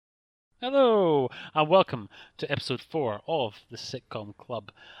Hello, and welcome to episode 4 of the Sitcom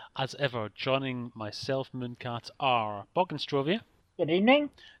Club. As ever, joining myself, Mooncat, are Bog and Strovia. Good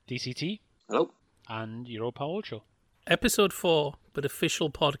evening. DCT. Hello. And Euro Paoluccio. Episode 4, but official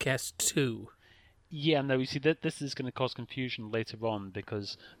podcast 2. Yeah, now you see that this is going to cause confusion later on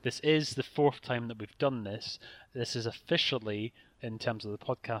because this is the 4th time that we've done this. This is officially, in terms of the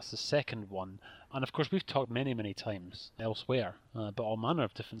podcast, the 2nd one. And of course, we've talked many times elsewhere, but all manner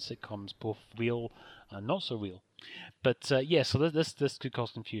of different sitcoms, both real and not so real. But so this could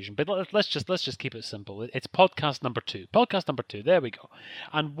cause confusion. But let's just keep it simple. It's podcast number 2. Podcast number 2. There we go.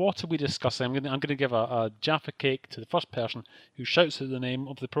 And what are we discussing? I'm going to give a Jaffa cake to the first person who shouts out the name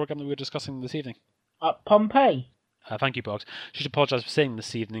of the program that we're discussing this evening. Up Pompeii. Thank you, Boggs. I should apologise for saying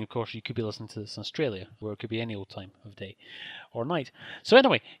this evening. Of course, you could be listening to this in Australia, where it could be any old time of day or night. So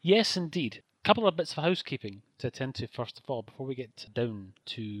anyway, yes, indeed. A couple of bits of housekeeping to attend to first of all before we get down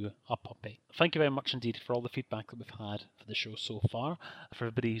to Up Pompeii. Thank you very much indeed for all the feedback that we've had for the show so far, for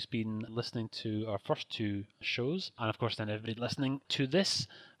everybody who's been listening to our first 2 shows, and of course then everybody listening to this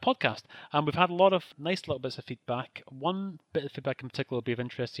podcast. And we've had a lot of nice little bits of feedback. One bit of feedback in particular will be of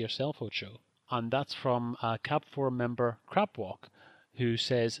interest to yourself, Ocho, and that's from Cab 4 member Crabwalk, who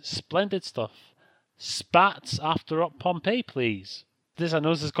says, "Splendid stuff. Spats after Up Pompeii, please." I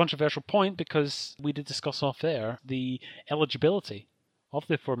know this is a controversial point because we did discuss off air the eligibility of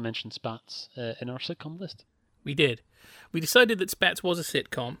the aforementioned Spats in our sitcom list. We did. We decided that Spats was a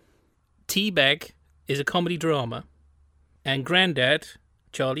sitcom, Teabag is a comedy drama, and Grandad,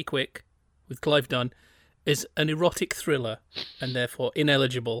 Charlie Quick, with Clive Dunn, is an erotic thriller, and therefore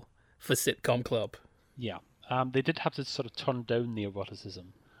ineligible for Sitcom Club. Yeah. They did have to sort of turn down the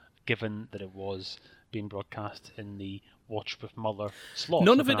eroticism, given that it was being broadcast in the Watch with Muller slot.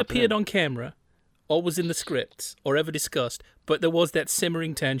 None of it appeared on camera, or was in the scripts, or ever discussed, but there was that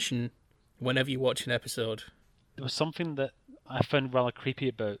simmering tension whenever you watch an episode. There was something that I found rather creepy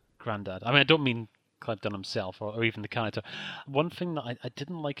about Grandad. I mean, I don't mean Clive Dunn himself, or even the character. One thing that I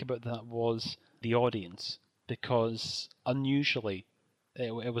didn't like about that was the audience, because unusually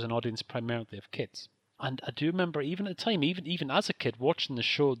it was an audience primarily of kids. And I do remember, even at the time, even as a kid, watching the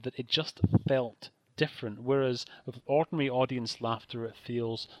show, that it just felt different. Whereas with ordinary audience laughter, it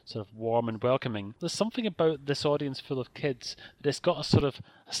feels sort of warm and welcoming. There's something about this audience full of kids that it's got a sort of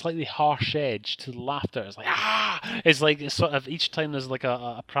a slightly harsh edge to the laughter. It's like, ah! It's like it's sort of each time there's like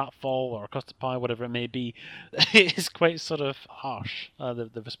a pratfall or a custard pie, whatever it may be, it's quite sort of harsh,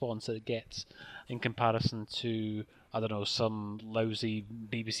 the response that it gets in comparison to, I don't know, some lousy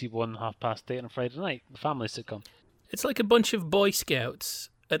BBC One 8:30 on a Friday night, the family sitcom. It's like a bunch of Boy Scouts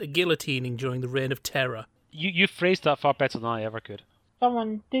at a guillotining during the Reign of Terror. You phrased that far better than I ever could.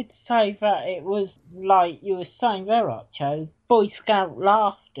 Someone did say that it was like you were saying there, Archo, Boy Scout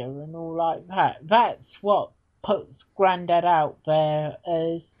laughter and all like that. That's what puts Grandad out there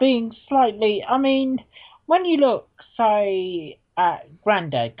as being slightly... I mean, when you look, say, at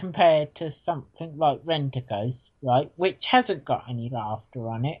Grandad compared to something like Rent-A-Ghost, right, which hasn't got any laughter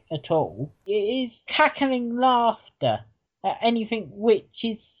on it at all, it is cackling laughter at anything which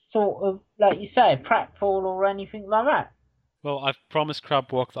is sort of, like you say, a pratfall or anything like that. Well, I've promised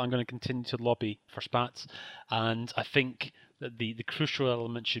Crabwalk that I'm going to continue to lobby for Spats, and I think that the crucial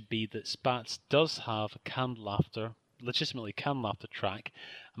element should be that Spats does have a canned laughter, legitimately canned laughter track.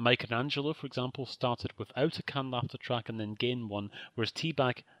 Mike and Angelo, for example, started without a canned laughter track and then gained one, whereas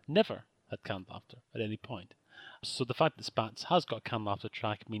Teabag never had canned laughter at any point. So the fact that Spats has got a canned laughter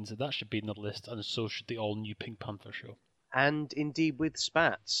track means that should be in the list, and so should the all-new Pink Panther show. And indeed with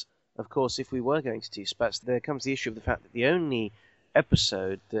Spats, of course, if we were going to do Spats, there comes the issue of the fact that the only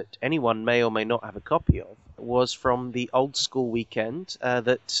episode that anyone may or may not have a copy of was from the old school weekend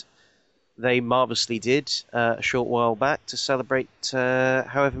that they marvellously did a short while back to celebrate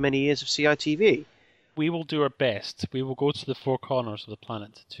however many years of CITV. We will do our best. We will go to the 4 corners of the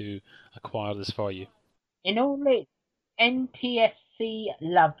planet to acquire this for you. In all its NTSC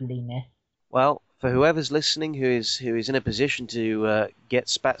loveliness. Well, for whoever's listening who is in a position to get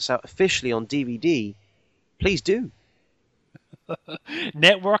Spats out officially on DVD, please do.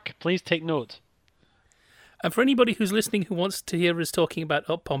 Network, please take note. And for anybody who's listening who wants to hear us talking about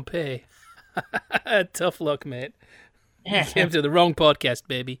Up Pompeii, tough luck, mate. You came to the wrong podcast,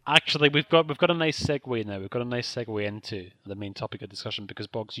 baby. Actually, we've got a nice segue now. We've got a nice segue into the main topic of discussion because,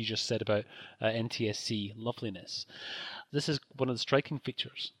 Boggs, you just said about NTSC loveliness. This is one of the striking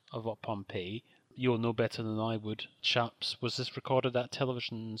features of Up Pompeii. You'll know better than I would, chaps. Was this recorded at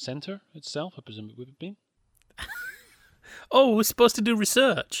Television Centre itself? I presume it would have been. Oh, we're supposed to do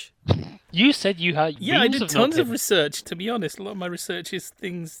research. You said you had Yeah, I reams did of tons of notepaper. research. To be honest, a lot of my research is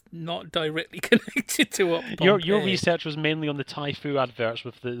things not directly connected to Up Your Pompeii. research was mainly on the Thai food adverts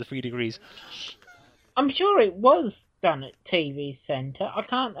with the 3 degrees. I'm sure it was done at TV Centre. I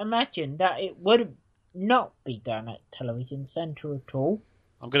can't imagine that it would not be done at Television Centre at all.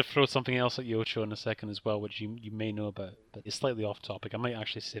 I'm going to throw something else at you, Ocho, in a second as well, which you may know about, but it's slightly off topic. I might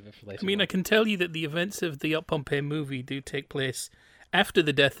actually save it for later. I mean, I can tell you that the events of the Up Pompeii movie do take place after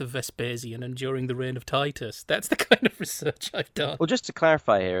the death of Vespasian and during the reign of Titus. That's the kind of research I've done. Well, just to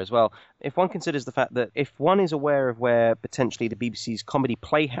clarify here as well, if one considers the fact that if one is aware of where potentially the BBC's Comedy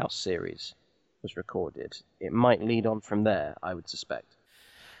Playhouse series was recorded, it might lead on from there, I would suspect.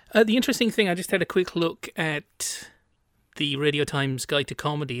 The interesting thing, I just had a quick look at the Radio Times Guide to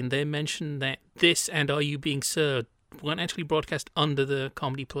Comedy, and they mentioned that this and Are You Being Served weren't actually broadcast under the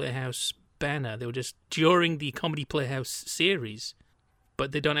Comedy Playhouse banner. They were just during the Comedy Playhouse series,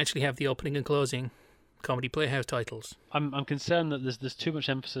 but they don't actually have the opening and closing Comedy Playhouse titles. I'm concerned that there's too much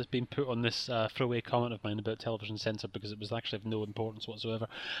emphasis being put on this throwaway comment of mine about Television Centre because it was actually of no importance whatsoever.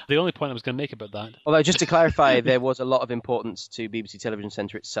 The only point I was going to make about that... Although, just to clarify, there was a lot of importance to BBC Television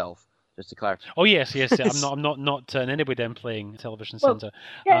Centre itself, just to clarify. Oh, yes. I'm not in any way downplaying Television Well, Centre.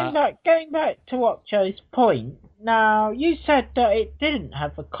 Going back to Watcho's point, now, you said that it didn't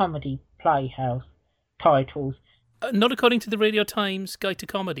have a Comedy Playhouse titles. Not according to the Radio Times Guide to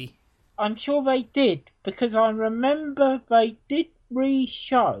Comedy. I'm sure they did, because I remember they did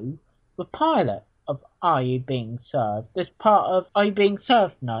re-show the pilot of Are You Being Served as part of Are You Being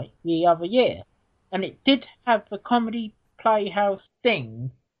Served Night the other year. And it did have the Comedy Playhouse thing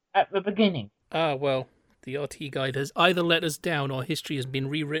at the beginning. Ah, well, the RT Guide has either let us down or history has been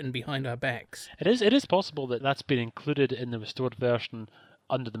rewritten behind our backs. It is possible that that's been included in the restored version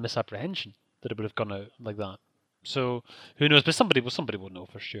under the misapprehension that it would have gone out like that. So, who knows? But somebody will know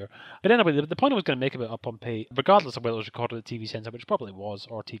for sure. But anyway, the point I was going to make about Up Pompeii, regardless of whether it was recorded at TV Centre, which probably was,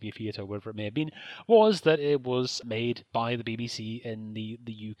 or TV Theatre, wherever it may have been, was that it was made by the BBC in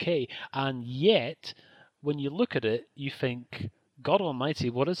the UK. And yet, when you look at it, you think, God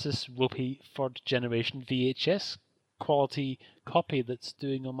almighty, what is this ropey third-generation VHS quality copy that's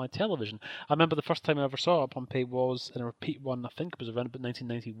doing on my television? I remember the first time I ever saw Up Pompeii was in a repeat one, I think it was around about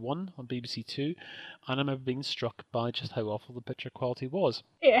 1991 on BBC Two, and I remember being struck by just how awful the picture quality was.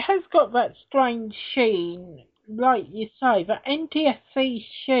 It has got that strange sheen, like you say, that NTSC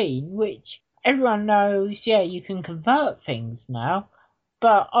sheen, which everyone knows, yeah, you can convert things now,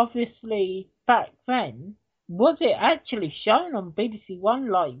 but obviously back then, was it actually shown on BBC One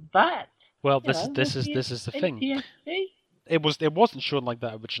like that? Well, this is the thing. NTSC? It wasn't shown like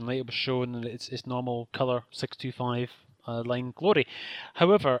that originally. It was shown in its normal colour 625 line glory.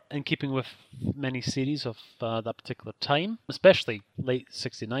 However, in keeping with many series of that particular time, especially late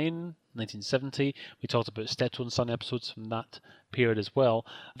 69, 1970, we talked about Steptoe and Son episodes from that period as well,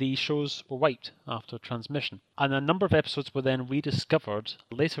 the shows were wiped after transmission. And a number of episodes were then rediscovered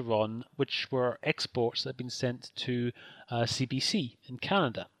later on, which were exports that had been sent to CBC in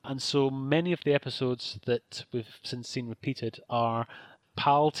Canada. And so many of the episodes that we've since seen repeated are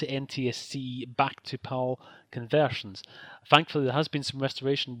PAL to NTSC back to PAL conversions. Thankfully, there has been some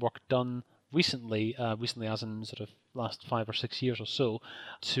restoration work done recently as in sort of last 5 or 6 years or so,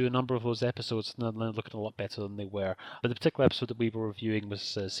 to a number of those episodes, and they're looking a lot better than they were. But the particular episode that we were reviewing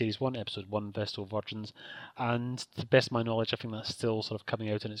was Series 1, Episode 1, Vestal Virgins, and to the best of my knowledge, I think that's still sort of coming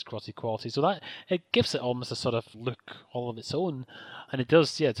out in its grotty quality. So that it gives it almost a sort of look all of its own, and it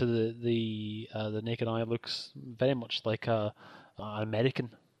does, yeah, to the naked eye, looks very much like an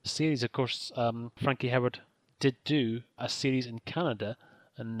American series. Of course, Frankie Howard did do a series in Canada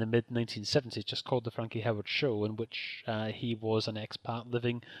in the mid-1970s, just called The Frankie Howard Show, in which he was an expat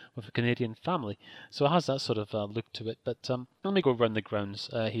living with a Canadian family. So it has that sort of look to it. But let me go around the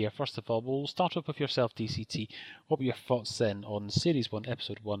grounds here. First of all, we'll start off with yourself, DCT. What were your thoughts then on Series 1,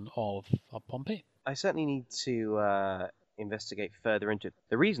 Episode 1 of Pompeii? I certainly need to investigate further into it.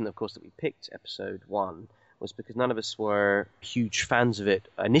 The reason, of course, that we picked Episode 1 was because none of us were huge fans of it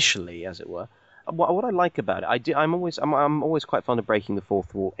initially, as it were. What I like about it, I'm always quite fond of breaking the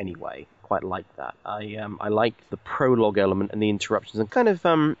fourth wall anyway. Quite like that. I like the prologue element and the interruptions and kind of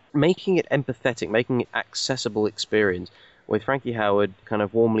making it empathetic, making it accessible experience with Frankie Howard kind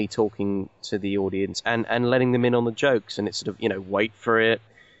of warmly talking to the audience and letting them in on the jokes, and it's sort of, wait for it.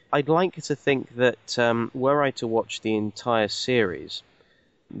 I'd like to think that were I to watch the entire series,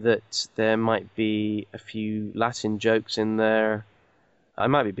 that there might be a few Latin jokes in there. I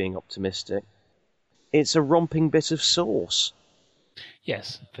might be being optimistic. It's a romping bit of sauce.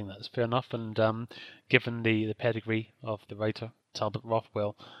 Yes, I think that's fair enough, and given the pedigree of the writer, Talbot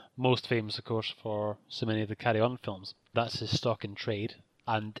Rothwell, most famous, of course, for so many of the Carry On films. That's his stock in trade,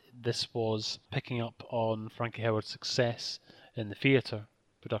 and this was picking up on Frankie Howerd's success in the theatre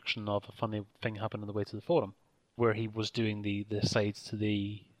production of A Funny Thing Happened on the Way to the Forum, where he was doing the sides to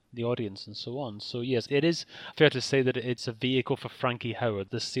the audience and so on. So yes, it is fair to say that it's a vehicle for Frankie Howerd.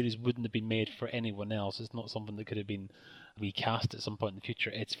 This series wouldn't have been made for anyone else. It's not something that could have been recast at some point in the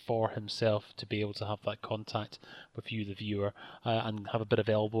future. It's for himself to be able to have that contact with you, the viewer, and have a bit of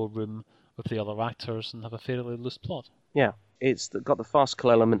elbow room with the other actors and have a fairly loose plot. Yeah, it's got the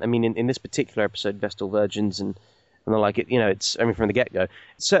farcical element. I mean, in this particular episode, Vestal Virgins and the like, it's, I mean, from the get-go.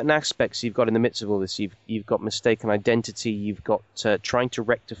 Certain aspects you've got in the midst of all this. You've got mistaken identity. You've got trying to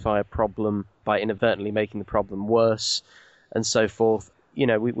rectify a problem by inadvertently making the problem worse, and so forth.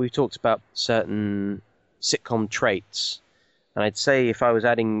 We've talked about certain sitcom traits, and I'd say if I was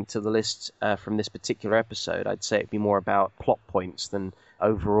adding to the list from this particular episode, I'd say it'd be more about plot points than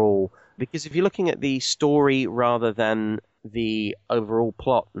overall. Because if you're looking at the story rather than the overall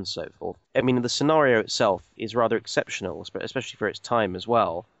plot and so forth, I mean, the scenario itself is rather exceptional, especially for its time as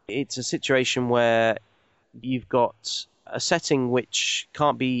well. It's a situation where you've got a setting which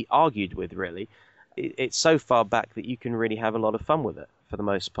can't be argued with, really. It's so far back that you can really have a lot of fun with it, for the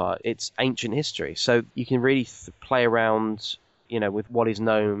most part. It's ancient history, so you can really play around, with what is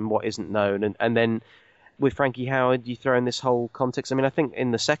known, what isn't known, and then with Frankie Howerd, you throw in this whole context. I mean, I think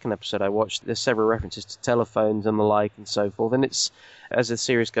in the second episode I watched, there's several references to telephones and the like and so forth. And it's, as the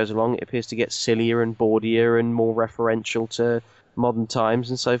series goes along, it appears to get sillier and bawdier and more referential to modern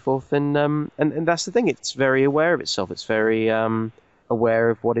times and so forth. And that's the thing. It's very aware of itself. It's very aware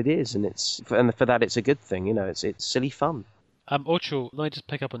of what it is, and for that it's a good thing. It's silly fun. Ocho, let me just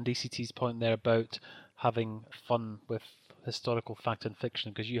pick up on DCT's point there about having fun with historical fact and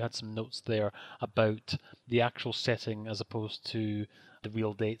fiction, because you had some notes there about the actual setting as opposed to the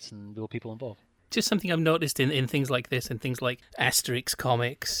real dates and real people involved. Just something I've noticed in things like this and things like Asterix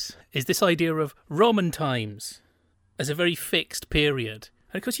comics is this idea of Roman times as a very fixed period.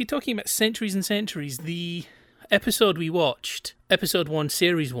 And of course, you're talking about centuries and centuries. The episode we watched, episode 1,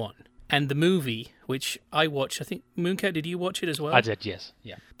 series 1, and the movie, which I watched, I think, Mooncat, did you watch it as well? I did, yes.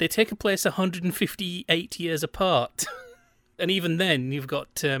 Yeah. They take place 158 years apart. And even then, you've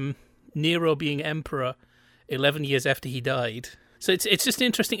got Nero being emperor 11 years after he died. So it's just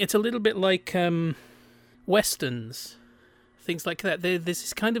interesting. It's a little bit like Westerns, things like that. There's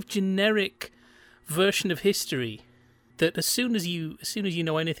this kind of generic version of history that as soon as you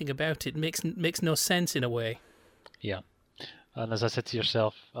know anything about it, makes no sense in a way. Yeah. And as I said to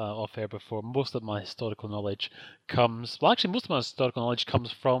yourself off air before, most of my historical knowledge comes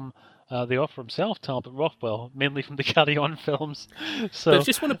from the author himself, Talbot Rothwell, mainly from the Carry On films. So, but I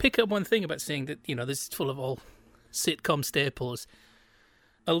just want to pick up one thing about saying that, this is full of all sitcom staples.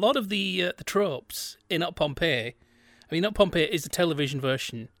 A lot of the tropes in Up Pompeii, Up Pompeii is the television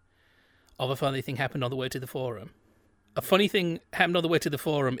version of A Funny Thing Happened on the Way to the Forum. A Funny Thing Happened on the Way to the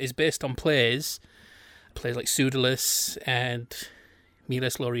Forum is based on plays like Pseudolus and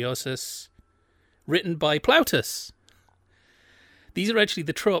Miles Gloriosus, written by Plautus. These are actually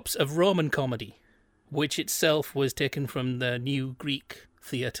the tropes of Roman comedy, which itself was taken from the new Greek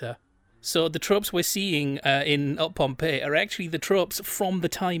theatre. So the tropes we're seeing in Up Pompeii are actually the tropes from the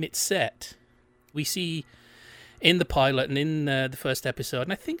time it's set. We see in the pilot and in the first episode,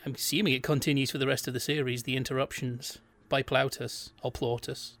 and I'm assuming it continues for the rest of the series, the interruptions by Plautus, or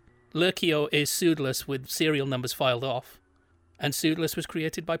Plautus. Lurcio is Pseudolus with serial numbers filed off, and Pseudolus was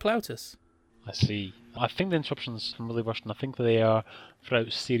created by Plautus. I see. I think the interruptions from Willie Rushton, I think they are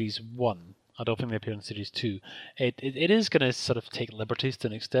throughout Series 1. I don't think they appear in Series 2. It is going to sort of take liberties to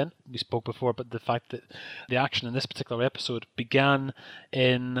an extent. We spoke before about the fact that the action in this particular episode began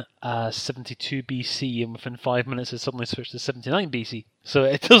in 72 BC, and within 5 minutes it suddenly switched to 79 BC. So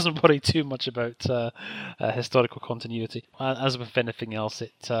it doesn't worry too much about historical continuity. As with anything else,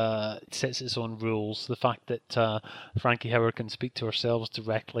 it sets its own rules. The fact that Frankie Howerd can speak to ourselves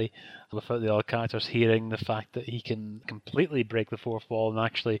directly without the other characters hearing, the fact that he can completely break the fourth wall and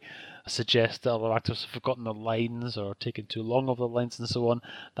actually suggest that other actors have forgotten their lines or taken too long over the lines and so on,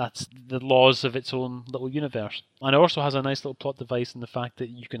 that's the laws of its own little universe. And it also has a nice little plot device in the fact that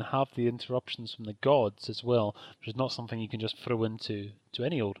you can have the interruptions from the gods as well, which is not something you can just throw into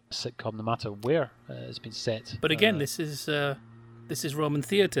any old sitcom, no matter where it's been set. But again, this is Roman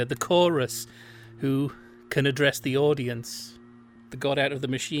theatre. The chorus, who can address the audience, the god out of the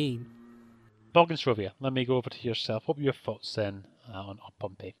machine. Borgenstrovia, let me go over to yourself. What were your thoughts then on Up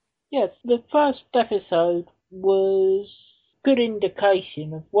Pompeii? Yes, the first episode was good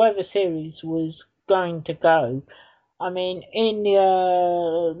indication of where the series was going to go. I mean, in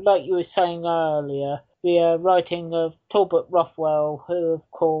the, like you were saying earlier, the writing of Talbot Rothwell, who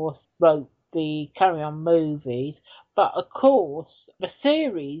of course wrote the Carry On movies, but of course the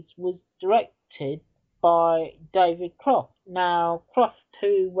series was directed by David Croft. Now, Croft,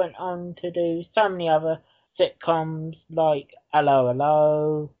 who went on to do so many other sitcoms like Hello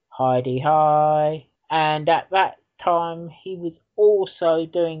Hello, Heidi Hi, and at that time he was also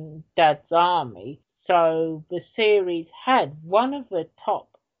doing Dad's Army. So the series had one of the top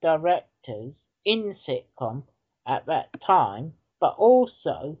directors in sitcom at that time, but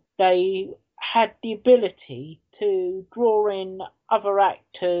also they had the ability to draw in other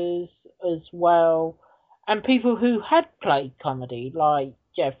actors as well, and people who had played comedy like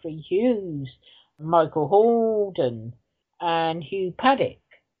Geoffrey Hughes, Michael Haldon, and Hugh Paddock.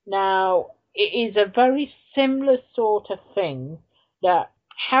 Now, it is a very similar sort of thing that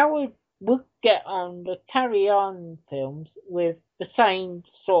Howard would get on the Carry On films with the same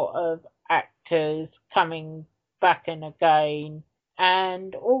sort of actors coming back and again,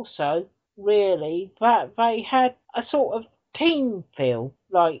 and also really that they had a sort of team feel,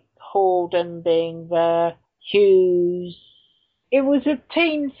 like Haldon being there, Hughes. It was a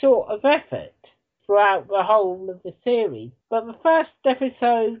team sort of effort throughout the whole of the series, but the first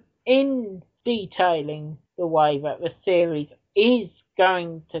episode, in detailing the way that the series is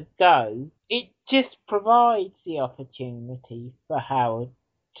going to go, it just provides the opportunity for Howard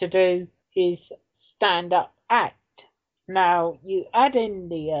to do his stand-up act. Now, you add in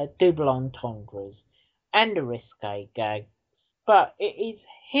the double entendres and the risque gags, but it is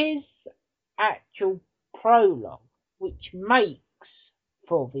his actual prologue which makes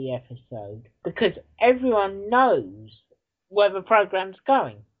for the episode, because everyone knows where the program's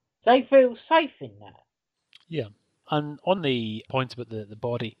going. They feel safe in that. Yeah. And on the point about the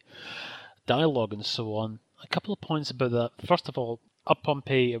body, dialogue and so on, a couple of points about that. First of all, Up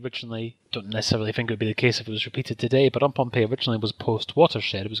Pompeii originally, don't necessarily think it would be the case if it was repeated today, but Up Pompeii originally was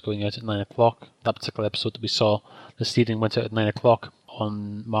post-Watershed. It was going out at 9 o'clock. That particular episode that we saw this evening went out at 9 o'clock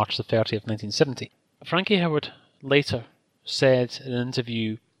on March the 30th, 1970. Frankie Howard later said in an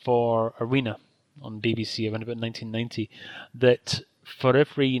interview for Arena on BBC around about 1990 that for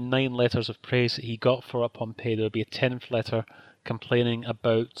every 9 letters of praise that he got for Up Pompeii, there would be a 10th letter complaining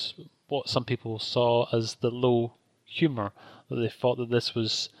about what some people saw as the low humour, that they thought that this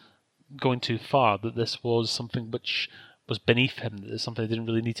was going too far, that this was something which was beneath him, that it's something he didn't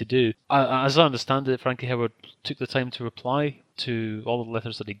really need to do. As I understand it, Frankie Howard took the time to reply to all the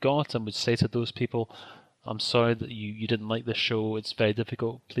letters that he got and would say to those people, I'm sorry that you didn't like this show, it's very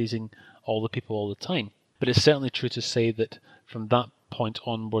difficult pleasing all the people all the time. But it's certainly true to say that from that point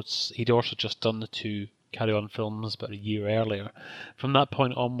onwards, he'd also just done the 2 Carry On films about a year earlier. From that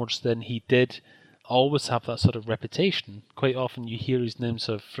point onwards, then, he did always have that sort of reputation. Quite often you hear his name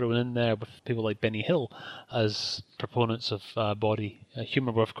sort of thrown in there with people like Benny Hill as proponents of body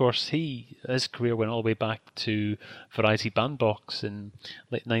humour, where of course his career went all the way back to Variety Bandbox in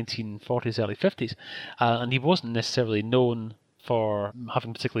late 1940s, early 50s, and he wasn't necessarily known for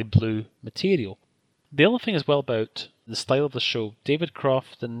having particularly blue material. The other thing as well about the style of the show, David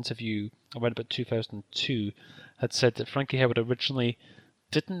Croft, in an interview around about 2002, had said that Frankie Howard originally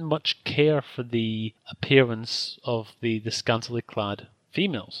didn't much care for the appearance of the scantily clad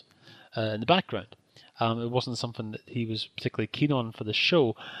females in the background. It wasn't something that he was particularly keen on for the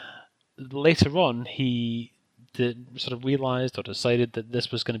show. Later on, he sort of realised or decided that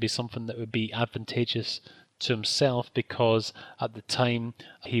this was going to be something that would be advantageous to himself, because at the time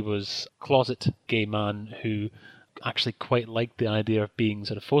he was a closet gay man who actually quite liked the idea of being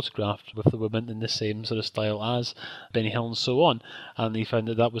sort of photographed with the women in the same sort of style as Benny Hill and so on, and he found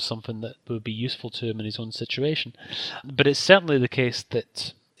that that was something that would be useful to him in his own situation. But it's certainly the case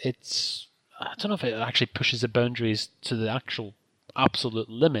that I don't know if it actually pushes the boundaries to the actual absolute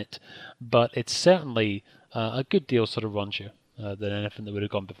limit, but it's certainly a good deal sort of raunchier than anything that would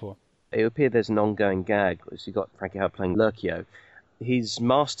have gone before. It would appear there's an ongoing gag, as you've got Frankie Howard playing Lurkio. His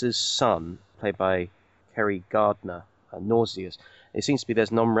master's son, played by Kerry Gardner, Nauseous. It seems to be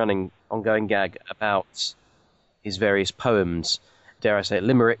there's an ongoing gag about his various poems, dare I say it,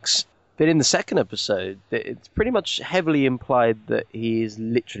 limericks. But in the second episode, it's pretty much heavily implied that he is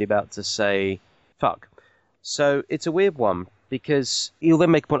literally about to say fuck. So it's a weird one, because he'll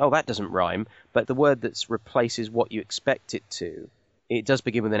then make a point, oh, that doesn't rhyme, but the word that replaces what you expect it to, it does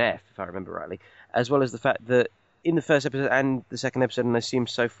begin with an F, if I remember rightly, as well as the fact that in the first episode and the second episode, and I assume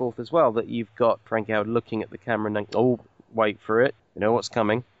so forth as well, that you've got Frankie Howard looking at the camera and thinking, oh, wait for it, you know what's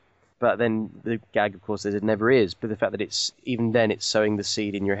coming. But then the gag, of course, is it never is. But the fact that it's, even then, it's sowing the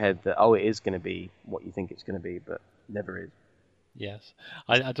seed in your head that, oh, it is going to be what you think it's going to be. But Never is. Yes,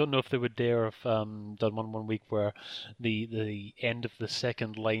 I don't know if they would dare have done one week where the end of the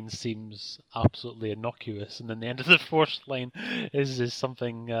second line seems absolutely innocuous, and then the end of the fourth line is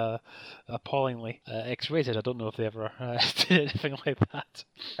something appallingly X-rated. I don't know if they ever did anything like that.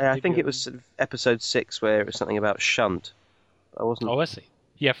 I think it was sort of episode 6 where it was something about shunt. I wasn't. Oh, I see.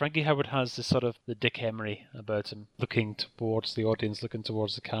 Yeah, Frankie Howard has this sort of the Dick Emery about him, looking towards the audience, looking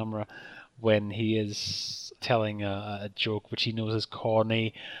towards the camera, when he is telling a joke which he knows is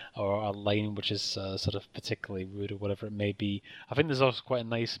corny, or a line which is sort of particularly rude, or whatever it may be. I think there's also quite a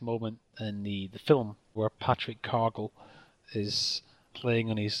nice moment in the film where Patrick Cargill is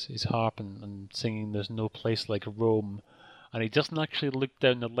playing on his harp and singing "There's No Place Like Rome," and he doesn't actually look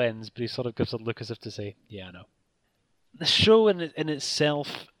down the lens, but he sort of gives a look as if to say, "Yeah, I know." The show in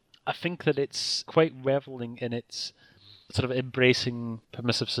itself, I think that it's quite reveling in its sort of embracing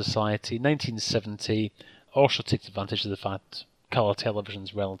permissive society. 1970 also takes advantage of the fact colour television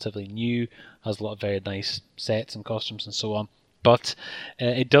is relatively new, has a lot of very nice sets and costumes and so on. But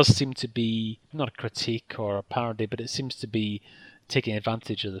it does seem to be not a critique or a parody, but it seems to be taking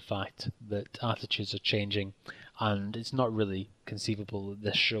advantage of the fact that attitudes are changing, and it's not really conceivable that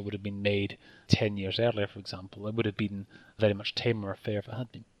this show would have been made 10 years earlier, for example. It would have been a very much tamer affair if it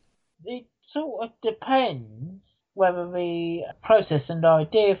had been. It sort of depends whether the process and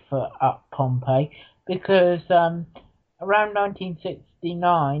idea for Up Pompeii, because around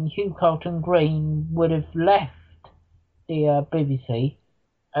 1969, Hugh Colton Green would have left the BBC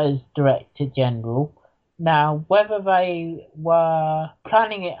as Director General. Now, whether they were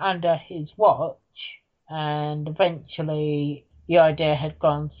planning it under his watch, and eventually the idea had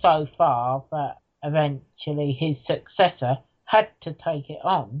gone so far that eventually his successor had to take it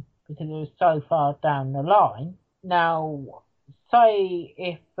on because it was so far down the line. Now, say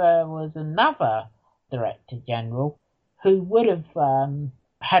if there was another Director General who would have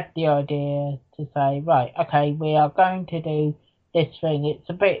had the idea to say, right, okay, we are going to do this thing, it's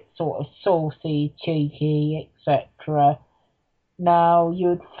a bit sort of saucy, cheeky, etc. Now,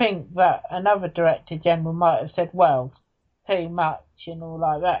 you'd think that another Director General might have said, well, too much and all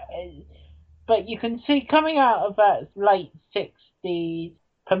like that. But you can see coming out of that late 60s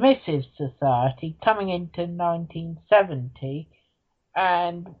permissive society, coming into 1970,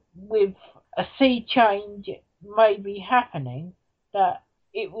 and with a sea change maybe happening, that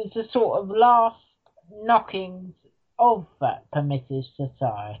it was the sort of last knockings of that permissive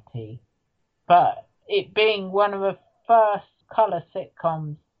society. But it being one of the first colour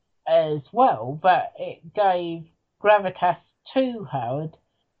sitcoms as well, that it gave gravitas to Howard,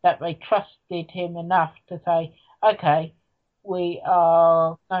 that they trusted him enough to say, okay, we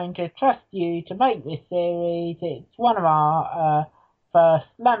are going to trust you to make this series. It's one of our first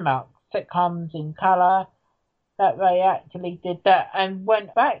landmark sitcoms in colour, that they actually did that and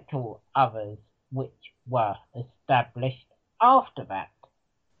went back to others which were established after that.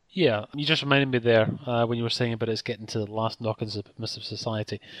 Yeah, you just reminded me there when you were saying about it's getting to the last knockings of permissive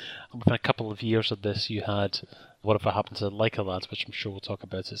society. Within a couple of years of this, you had Whatever Happened to the Leica Lads, which I'm sure we'll talk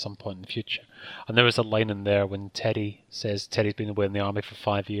about at some point in the future. And there was a line in there when Teddy says Teddy's been away in the army for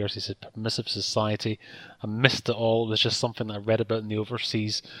 5 years. He said, permissive society. I missed it all. It was just something that I read about in the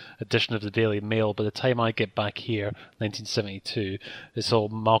overseas edition of the Daily Mail. By the time I get back here, 1972, it's all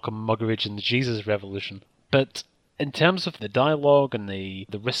Malcolm Muggeridge and the Jesus Revolution. But in terms of the dialogue and the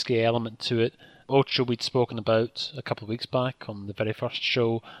risky element to it, Ocho we'd spoken about a couple of weeks back on the very first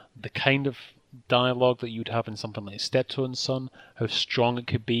show, the kind of dialogue that you'd have in something like Steptoe and Son, how strong it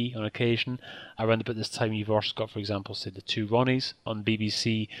could be on occasion. Around about this time you've also got, for example, say the Two Ronnies on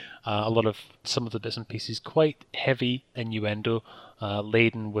BBC, a lot of some of the bits and pieces quite heavy innuendo,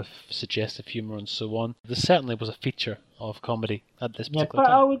 laden with suggestive humour and so on. There certainly was a feature of comedy at this particular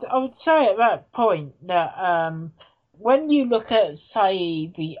time. But I would say at that point that when you look at,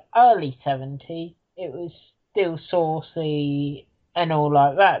 say, the early 70s, it was still saucy and all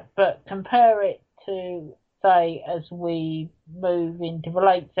like that. But compare it to, say, as we move into the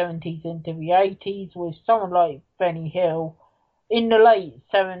late 70s, into the 80s, with someone like Benny Hill. In the late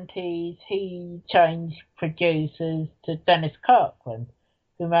 70s, he changed producers to Dennis Kirkland,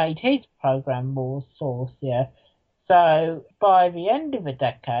 who made his programme more saucier. So by the end of the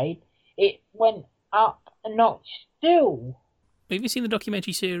decade, it went up a notch still. Have you seen the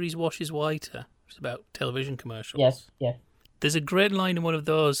documentary series Wash is Whiter? It's about television commercials. Yes. There's a great line in one of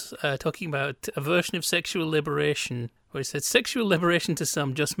those talking about a version of sexual liberation where it said sexual liberation to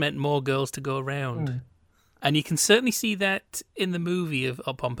some just meant more girls to go around. And you can certainly see that in the movie of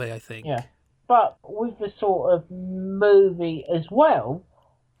Up Pompeii, I think. Yeah. But with the sort of movie as well,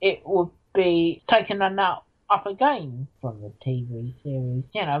 it would be taken up up again from the TV series.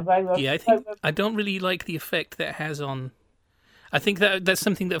 You know, they were... Yeah, I don't really like the effect that has on... I think that's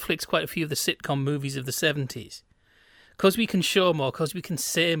something that afflicts quite a few of the sitcom movies of the 70s. Because we can show more, because we can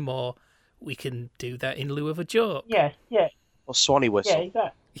say more, we can do that in lieu of a joke. Yes, yeah. Or Swanee whistle. Yeah,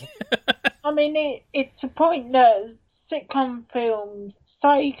 exactly. I mean, it's a point that sitcom films,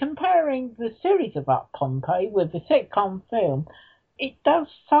 say, comparing the series of Up Pompeii with the sitcom film, it does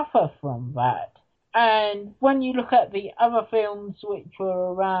suffer from that. And when you look at the other films which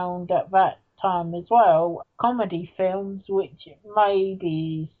were around at that time as well, comedy films which may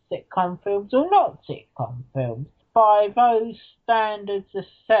be sitcom films or not sitcom films, by those standards are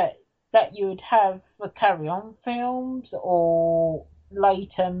set that you would have for carry-on films or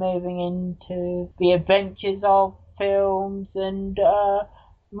later moving into the adventures of films and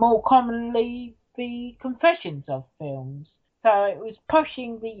more commonly the confessions of films. So it was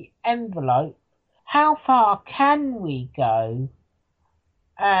pushing the envelope. How far can we go?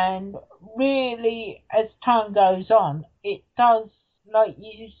 And really, as time goes on, it does, like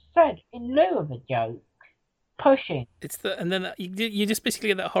you said, in lieu of a joke, pushing. And then you just basically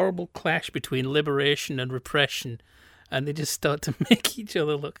get that horrible clash between liberation and repression, and they just start to make each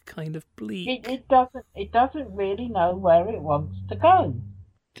other look kind of bleak. It doesn't really know where it wants to go.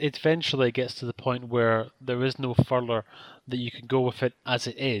 It eventually gets to the point where there is no further that you can go with it as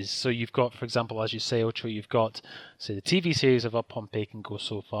it is. So you've got, for example, as you say, Ocho, you've got, say, the TV series of Up Pompeii can go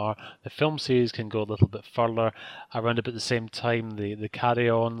so far. The film series can go a little bit further. Around about the same time, the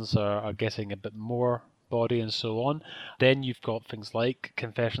carry-ons are getting a bit more body and so on. Then you've got things like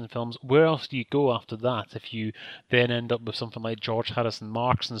confession films. Where else do you go after that if you then end up with something like George Harrison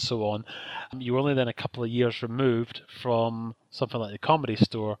Marx and so on? You're only then a couple of years removed from something like the Comedy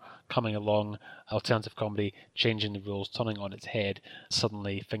Store coming along, alternative comedy, changing the rules, turning on its head.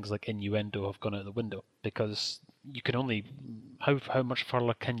 Suddenly things like innuendo have gone out the window because you can only... How much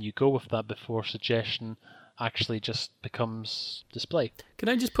further can you go with that before suggestion actually just becomes display? Can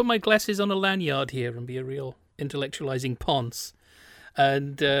I just put my glasses on a lanyard here and be a real intellectualizing ponce?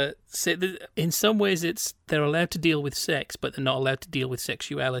 And say that in some ways they're allowed to deal with sex, but they're not allowed to deal with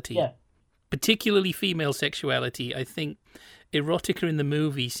sexuality. Yeah. Particularly female sexuality. I think erotica in the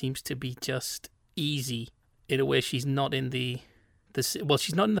movie seems to be just easy in a way she's not in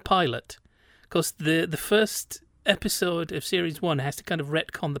she's not in the pilot. Because the first episode of Series 1 has to kind of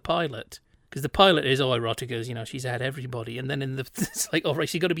retcon the pilot. Because the pilot is, erotica, she's had everybody. And then it's like, all right,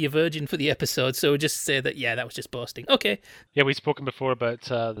 she's got to be a virgin for the episode. So just say that, that was just boasting. Okay. Yeah, we've spoken before about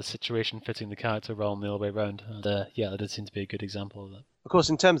the situation fitting the character rather than the other way around. And that did seem to be a good example of that. Of course,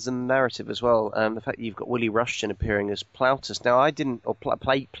 in terms of the narrative as well, the fact that you've got Willie Rushton appearing as Plautus. Now, I didn't... Well,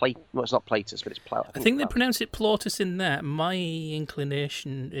 it's not Platus, but it's Plautus. I think they pronounce it Plautus in that. My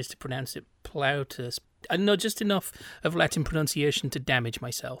inclination is to pronounce it Plautus. I know just enough of Latin pronunciation to damage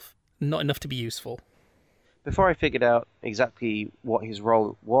myself. Not enough to be useful. Before I figured out exactly what his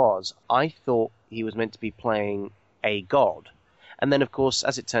role was, I thought he was meant to be playing a god. And then, of course,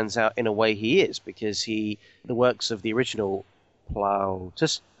 as it turns out, in a way he is, because the works of the original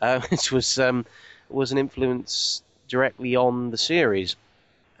Plautus, which was an influence directly on the series.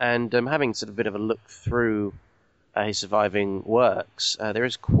 And having sort of a bit of a look through his surviving works, there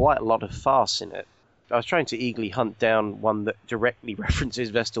is quite a lot of farce in it. I was trying to eagerly hunt down one that directly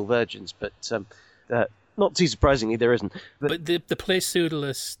references Vestal Virgins, but not too surprisingly, there isn't. But the play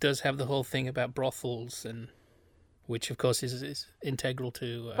Pseudolus does have the whole thing about brothels, and which, of course, is integral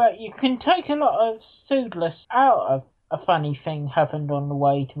to... But you can take a lot of Pseudolus out of A Funny Thing Happened on the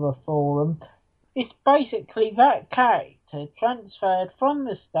Way to a Forum. It's basically that character transferred from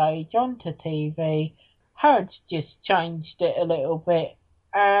the stage onto TV. Howard's just changed it a little bit,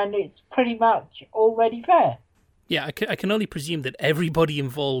 and it's pretty much already there. Yeah, I can only presume that everybody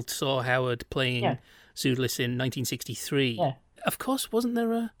involved saw Howard playing Pseudolus in 1963. Yeah. Of course, wasn't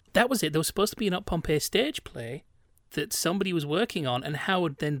there That was it. There was supposed to be an Up Pompeii stage play that somebody was working on, and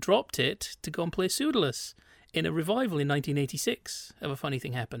Howard then dropped it to go and play Pseudolus in a revival in 1986 of A Funny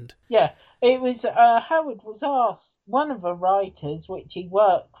Thing Happened. Yeah, it was... Howard was asked, one of the writers which he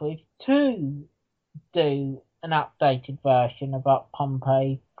worked with, to do an updated version of Up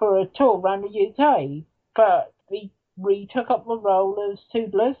Pompeii for a tour around the UK, but he retook up the role of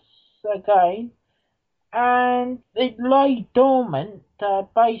Pseudolus again, and it lay dormant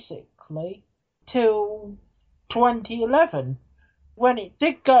basically till 2011, when it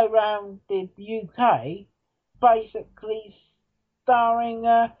did go round the UK, basically starring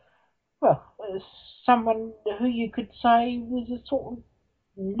someone who you could say was a sort of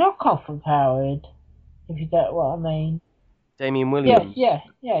knockoff of Howard, if you get what I mean. Damien Williams. Yeah,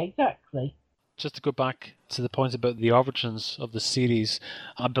 exactly. Just to go back to the point about the origins of the series,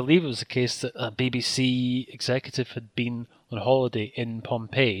 I believe it was the case that a BBC executive had been on holiday in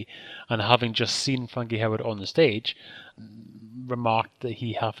Pompeii and having just seen Frankie Howerd on the stage, remarked that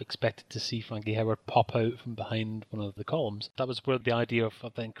he half expected to see Frankie Howerd pop out from behind one of the columns. That was where the idea of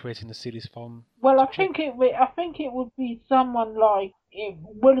then creating the series from. Well, I think it would be someone like, it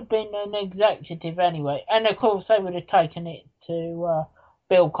would have been an executive anyway, and of course they would have taken it to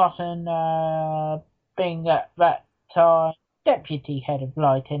Bill Cotton, being at that time deputy head of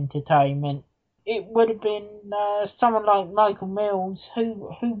Light Entertainment. It would have been someone like Michael Mills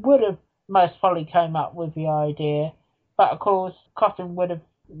who would have most probably came up with the idea, but of course Cotton would have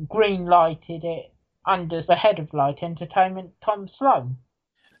green-lighted it under the head of Light Entertainment, Tom Sloan.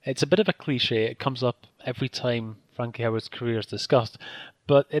 It's a bit of a cliche. It comes up every time Frankie Howerd's career is discussed,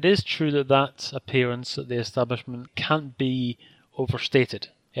 but it is true that that appearance at the establishment can't be overstated.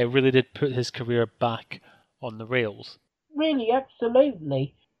 It really did put his career back on the rails. Really,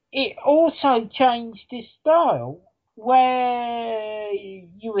 absolutely. It also changed his style, where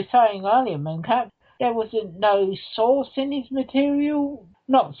you were saying earlier, Mancap, there wasn't no source in his material.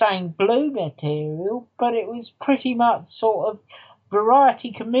 Not saying blue material, but it was pretty much sort of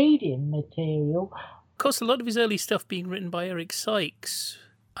variety comedian material. Of course, a lot of his early stuff being written by Eric Sykes,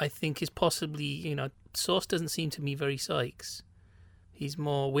 I think, is possibly, source doesn't seem to me very Sykes. He's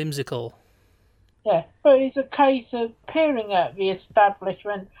more whimsical. Yeah, but it's a case of appearing at the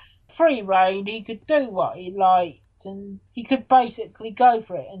establishment, free rein, he could do what he liked, and he could basically go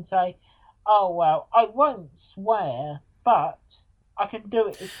for it and say, oh, well, I won't swear, but I can do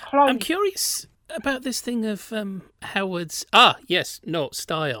it as close. I'm curious about this thing of Howard's...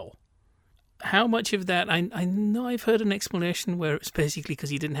 style. How much of that... I know I've heard an explanation where it's basically because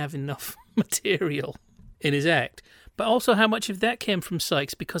he didn't have enough material in his act, but also how much of that came from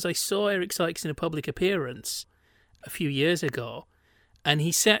Sykes, because I saw Eric Sykes in a public appearance a few years ago, and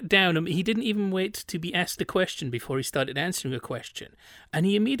he sat down and he didn't even wait to be asked a question before he started answering a question. And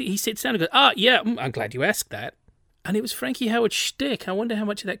he sits down and goes, I'm glad you asked that. And it was Frankie Howerd's shtick. I wonder how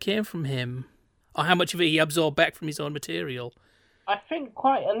much of that came from him, or how much of it he absorbed back from his own material. I think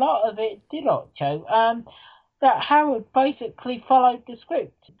quite a lot of it did, Ocho. That Howard basically followed the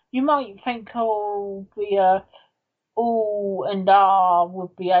script. You might think, the ooh and ah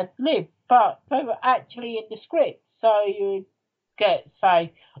would be ad-lib, but they were actually in the script. So you'd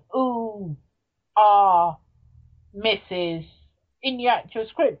say, ooh, ah, Mrs. in the actual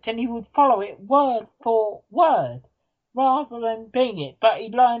script, and he would follow it word for word, rather than being it. But he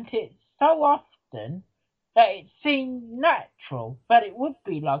learnt it so often that it seemed natural, but it would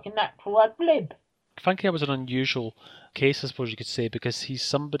be like a natural ad-lib. Frankie Howerd was an unusual case, I suppose you could say, because he's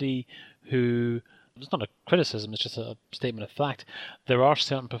somebody who... It's not a criticism, it's just a statement of fact. There are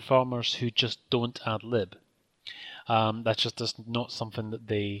certain performers who just don't ad-lib. That's just not something that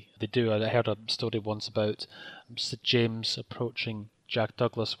they do. I heard a story once about Sid James approaching Jack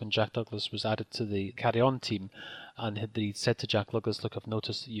Douglas when Jack Douglas was added to the Carry On team, and he said to Jack Douglas, look, I've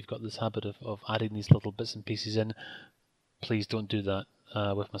noticed that you've got this habit of adding these little bits and pieces in. Please don't do that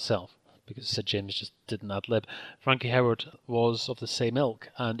with myself. Because Sid James just didn't ad-lib. Frankie Howerd was of the same ilk,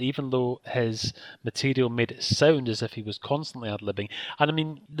 and even though his material made it sound as if he was constantly ad-libbing, and I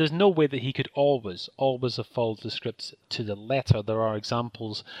mean, there's no way that he could always have followed the scripts to the letter. There are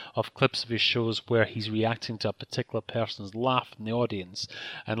examples of clips of his shows where he's reacting to a particular person's laugh in the audience,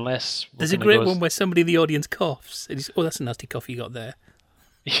 unless... There's a great one where somebody in the audience coughs, and he's, that's a nasty cough you got there.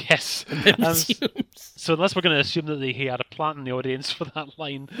 Yes. So unless we're going to assume that he had a plant in the audience for that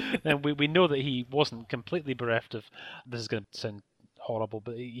line, then we know that he wasn't completely bereft of... This is going to sound horrible,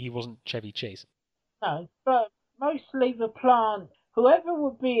 but he wasn't Chevy Chase. No, but mostly the plant, whoever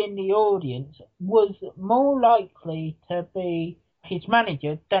would be in the audience was more likely to be his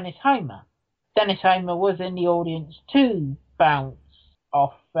manager, Dennis Hamer. Dennis Hamer was in the audience to bounce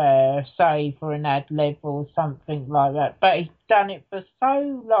off, say, for an ad-lib or something like that. But he's done it for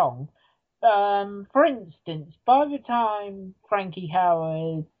so long. For instance, by the time Frankie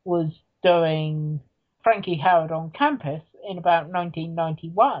Howerd was doing Frankie Howerd on Campus in about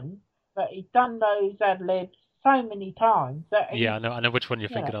 1991, that he'd done those ad-libs so many times that I know which one you're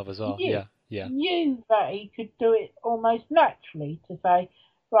thinking of as well. He knew that he could do it almost naturally, to say,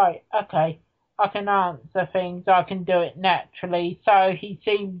 right, okay, I can answer things, I can do it naturally, so he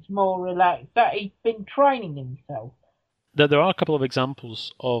seems more relaxed, that he's been training himself. There are a couple of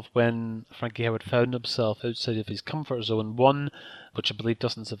examples of when Frankie Howerd found himself outside of his comfort zone. One, which I believe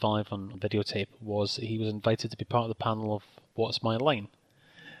doesn't survive on videotape, was he was invited to be part of the panel of What's My Line?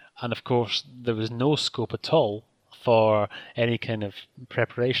 And of course, there was no scope at all for any kind of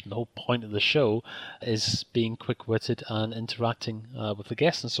preparation. The whole point of the show is being quick-witted and interacting with the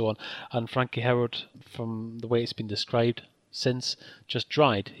guests and so on. And Frankie Howerd, from the way it's been described since, just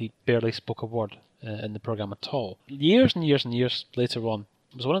dried. He barely spoke a word in the programme at all. Years and years and years later on,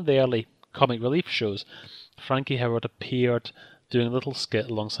 it was one of the early comic relief shows, Frankie Howerd appeared doing a little skit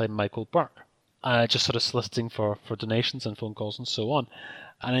alongside Michael Burke, just sort of soliciting for donations and phone calls and so on.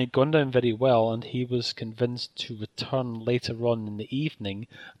 And it had gone down very well, and he was convinced to return later on in the evening.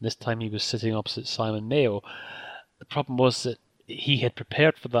 This time he was sitting opposite Simon Mayo. The problem was that he had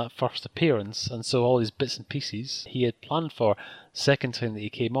prepared for that first appearance, and so all these bits and pieces he had planned for. Second time that he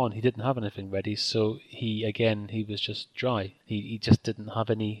came on, he didn't have anything ready, so he was just dry. He just didn't have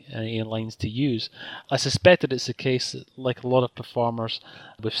any lines to use. I suspect that it's the case that, like a lot of performers,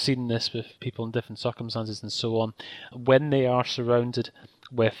 we've seen this with people in different circumstances and so on, when they are surrounded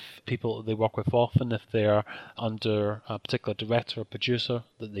with people that they work with often, if they're under a particular director or producer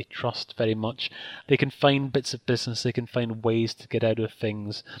that they trust very much, they can find bits of business, they can find ways to get out of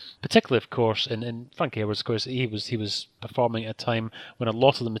things. Particularly, of course, in Frankie Howerd's course, he was performing at a time when a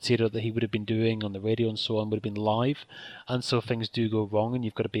lot of the material that he would have been doing on the radio and so on would have been live, and so things do go wrong, and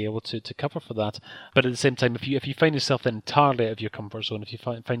you've got to be able to cover for that. But at the same time, if you find yourself entirely out of your comfort zone, if you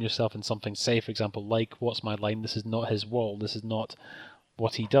find yourself in something, say, for example, like What's My Line, this is not his world, this is not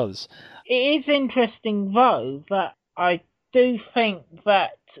what he does. It is interesting, though, that I do think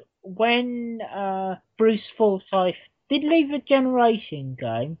that when Bruce Forsyth did leave a Generation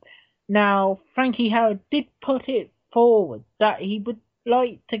Game, now Frankie Howerd did put it forward that he would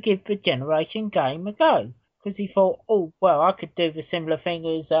like to give the Generation Game a go, because he thought, oh, well, I could do the similar thing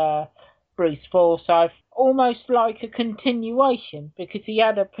as Bruce Forsyth, almost like a continuation, because he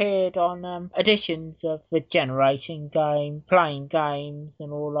had appeared on editions of the Generation Game, playing games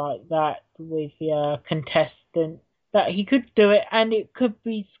and all like that with contestants, that he could do it, and it could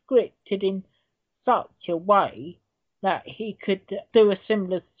be scripted in such a way that he could do a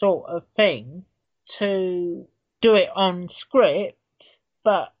similar sort of thing to do it on script.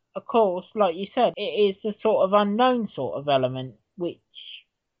 But of course, like you said, it is a sort of unknown sort of element, which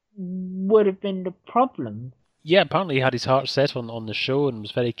would have been the problem. Yeah, apparently he had his heart set on the show and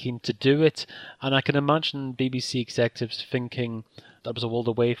was very keen to do it. And I can imagine BBC executives thinking that was a world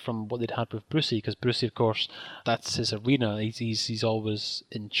away from what they'd had with Brucey, because Brucey, of course, that's his arena. He's always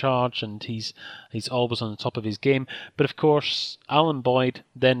in charge, and he's always on the top of his game. But of course, Alan Boyd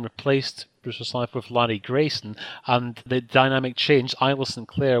then replaced Bruce Forsyth with Larry Grayson, and the dynamic changed. Isla St.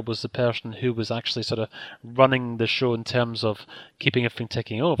 Clair was the person who was actually sort of running the show in terms of keeping everything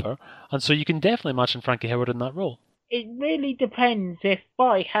ticking over, and so you can definitely imagine Frankie Howerd in that role. It really depends if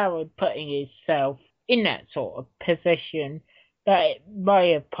by Howard putting himself in that sort of position, that it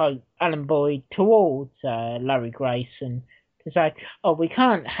may have poked Alan Boyd towards Larry Grayson to say, oh, we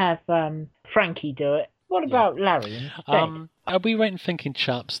can't have Frankie do it. What about Larry instead? Are we right in thinking,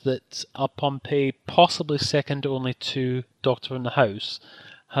 chaps, that Up Pompeii, possibly second only to Doctor in the House,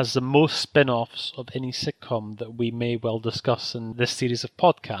 has the most spin-offs of any sitcom that we may well discuss in this series of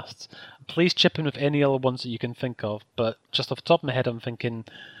podcasts? Please chip in with any other ones that you can think of, but just off the top of my head I'm thinking,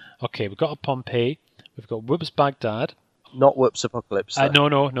 okay, we've got Up Pompeii, we've got Whoops Baghdad. Not Whoops Apocalypse. No,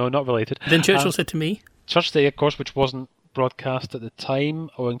 not related. Then Churchill Said to Me. Church Day, of course, which wasn't broadcast at the time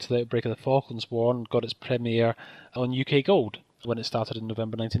owing to the outbreak of the Falklands War, and got its premiere on UK Gold when it started in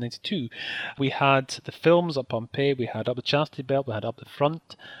November 1992. We had the films Up Pompeii, we had Up the Chastity Belt, we had Up the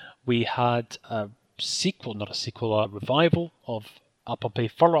Front, we had a revival of Up Pompeii,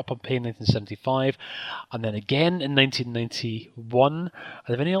 Further Up Pompeii in 1975, and then again in 1991. Are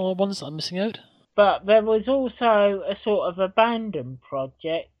there any other ones that I'm missing out? But there was also a sort of abandoned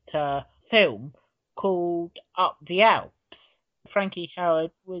project film called Up the Alps. Frankie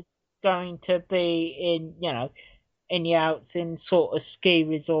Howerd was going to be in the Alps, in sort of ski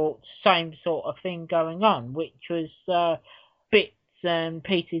resorts, same sort of thing going on, which was bits and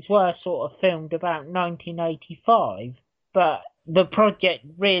pieces were sort of filmed about 1985, but the project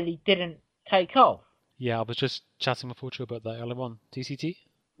really didn't take off. Yeah, I was just chatting with Ocho about that earlier on. TCT?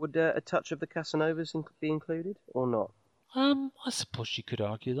 Would a touch of the Casanovas be included, or not? I suppose you could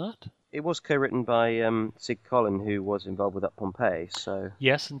argue that. It was co-written by Sig Collin, who was involved with Up Pompeii, so...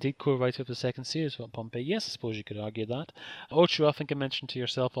 Yes, indeed, co-writer of the second series of Up Pompeii. Yes, I suppose you could argue that. Ocho, I think I mentioned to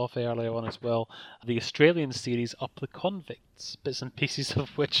yourself off earlier on as well, the Australian series Up the Convicts, bits and pieces of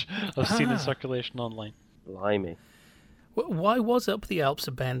which I've seen in circulation online. Blimey. Why was Up the Alps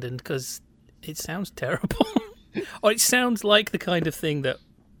abandoned? Because it sounds terrible. Or it sounds like the kind of thing that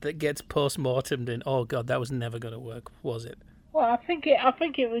gets post-mortemed and, oh God, that was never going to work, was it? Well, I think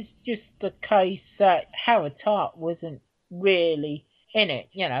it was just the case that Howard Hart wasn't really in it.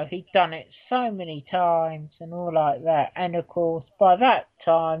 You know, he'd done it so many times and all like that. And of course, by that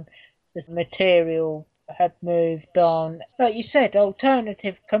time, the material had moved on. Like you said,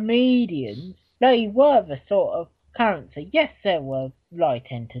 alternative comedians, they were the sort of currency. Yes, there were light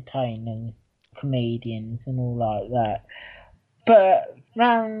entertaining comedians and all like that. But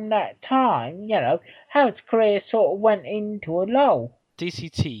around that time, you know, Howard's career sort of went into a lull.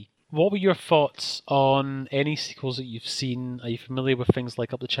 DCT, what were your thoughts on any sequels that you've seen? Are you familiar with things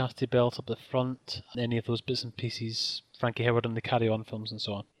like Up the Chastity Belt, Up the Front, any of those bits and pieces, Frankie Howard and the Carry On films and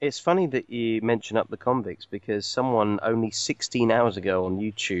so on? It's funny that you mention Up the Convicts, because someone only 16 hours ago on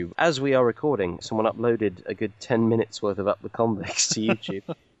YouTube, as we are recording, someone uploaded a good 10 minutes worth of Up the Convicts to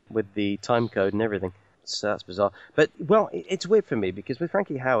YouTube with the time code and everything. So that's bizarre. But, well, it's weird for me, because with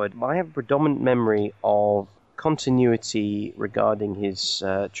Frankie Howard, I have a predominant memory of continuity regarding his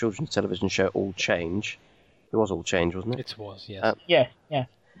children's television show All Change. It was All Change, wasn't it? It was, yes. Yeah.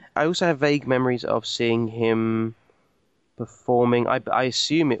 I also have vague memories of seeing him performing. I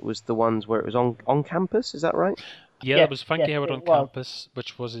assume it was the ones where it was on campus, is that right? Yeah, Yes, that was Frankie yes, Howard it on was. Campus,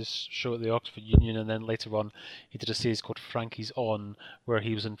 which was his show at the Oxford Union, and then later on he did a series called Frankie's On, where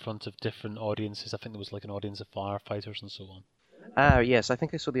he was in front of different audiences. I think there was like an audience of firefighters and so on. Ah, yes, I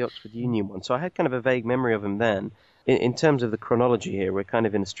think I saw the Oxford Union one, so I had kind of a vague memory of him then. In terms of the chronology here, we're kind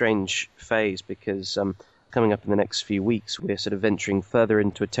of in a strange phase, because coming up in the next few weeks, we're sort of venturing further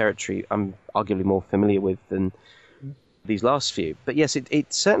into a territory I'm arguably more familiar with than these last few. But yes,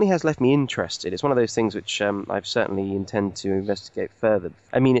 it certainly has left me interested. It's one of those things which I've certainly intend to investigate further.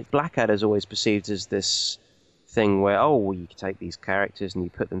 I mean, Blackadder's always perceived as this thing where, you can take these characters and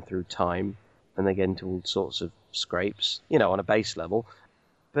you put them through time, and they get into all sorts of scrapes, on a base level.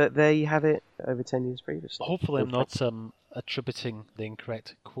 But there you have it over 10 years previously. Hopefully I'm not attributing the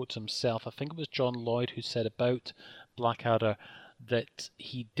incorrect quote to himself. I think it was John Lloyd who said about Blackadder that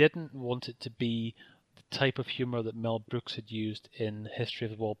he didn't want it to be the type of humour that Mel Brooks had used in History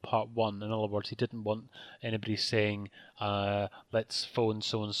of the World Part 1. In other words, he didn't want anybody saying, let's phone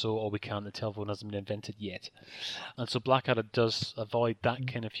so-and-so, or we can't, the telephone hasn't been invented yet. And so Blackadder does avoid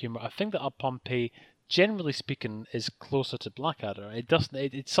that kind of humour. I think that Up Pompeii, generally speaking, is closer to Blackadder. It doesn't.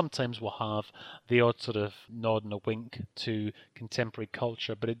 It sometimes will have the odd sort of nod and a wink to contemporary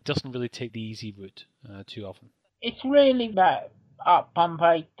culture, but it doesn't really take the easy route too often. It's really that Up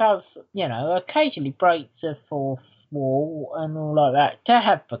Pompeii does, occasionally break the fourth wall and all like that to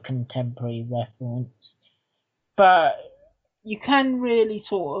have the contemporary reference. But you can really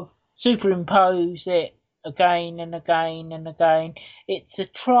sort of superimpose it again and again and again. It's a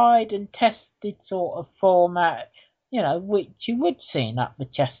tried and tested sort of format, which you would see in Up the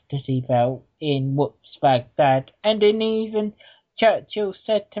Chastity Belt, in Whoops Baghdad, and in even Churchill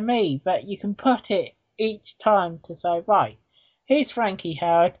said to me that you can put it each time to say, right, here's Frankie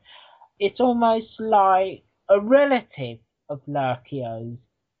Howard. It's almost like a relative of Lurkio's.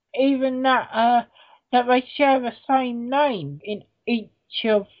 Even that they share the same name in each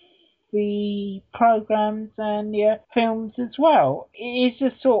of the programs and the films as well. It is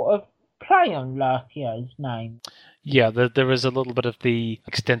a sort of play on Lurkio's name. Yeah, there is a little bit of the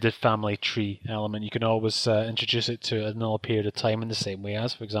extended family tree element. You can always introduce it to another period of time in the same way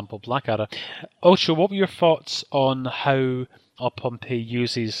as, for example, Blackadder. Osho, what were your thoughts on how Up Pompeii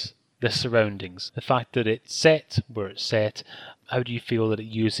uses the surroundings? The fact that it's set where it's set, how do you feel that it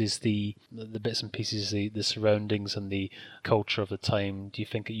uses the bits and pieces, the surroundings and the culture of the time? Do you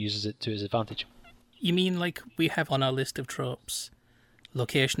think it uses it to its advantage? You mean like we have on our list of tropes,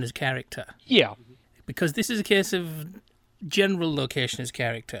 location as character? Yeah. Because this is a case of general location as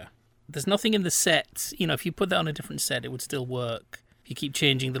character. There's nothing in the sets. If you put that on a different set, it would still work. If you keep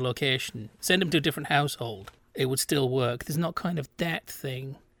changing the location, send them to a different household, it would still work. There's not kind of that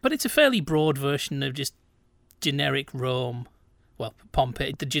thing. But it's a fairly broad version of just generic Rome. Well,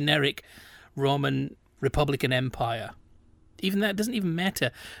 Pompeii, the generic Roman Republican Empire. Even that doesn't even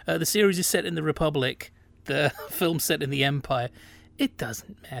matter. The series is set in the Republic. The film's set in the Empire. It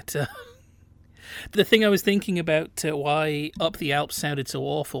doesn't matter. The thing I was thinking about why Up the Alps sounded so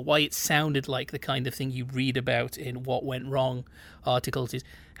awful, why it sounded like the kind of thing you read about in What Went Wrong articles, is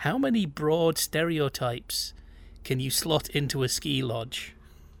how many broad stereotypes can you slot into a ski lodge?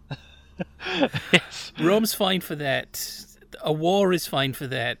 Yes. Rome's fine for that. A war is fine for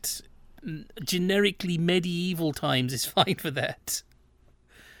that. Generically medieval times is fine for that.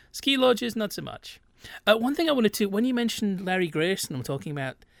 Ski lodges, not so much. One thing I wanted to, when you mentioned Larry Grayson, I'm talking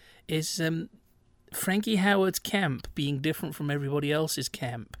about, is Frankie Howard's camp being different from everybody else's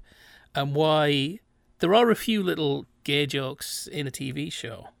camp, and why There are a few little gay jokes in a TV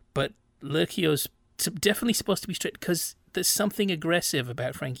show, but Lurkio's definitely supposed to be strict because there's something aggressive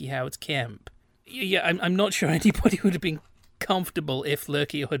about Frankie Howard's camp. Yeah, I'm not sure anybody would have been comfortable if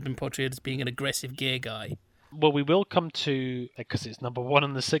Lurkio had been portrayed as being an aggressive gay guy. Well, we will come to, because it's number one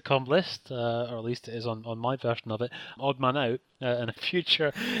on the sitcom list, or at least it is on my version of it, Odd Man Out, in a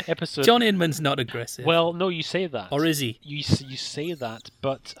future episode. John Inman's not aggressive. Well, no, you say that. Or is he? You say that,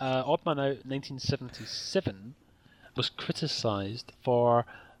 but Odd Man Out 1977 was criticised for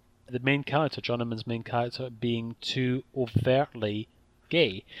the main character, John Inman's main character, being too overtly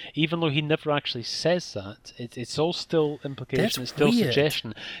gay. Even though he never actually says that, it's all still implication, it's still weird.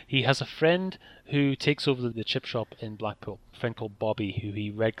 suggestion. He has a friend who takes over the chip shop in Blackpool, a friend called Bobby, who he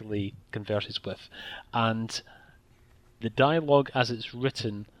regularly converses with. And the dialogue as it's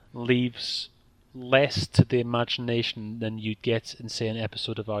written leaves less to the imagination than you'd get in, say, an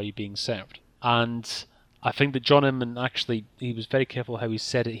episode of Are You Being Served? And I think that John Inman actually, he was very careful how he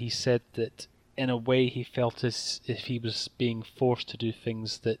said it. He said that in a way he felt as if he was being forced to do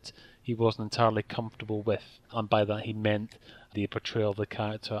things that he wasn't entirely comfortable with. And by that he meant the portrayal of the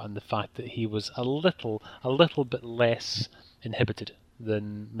character and the fact that he was a little bit less inhibited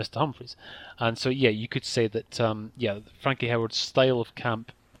than Mr. Humphries. And so, yeah, you could say that, Frankie Howard's style of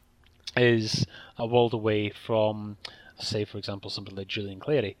camp is a world away from, say, for example, somebody like Julian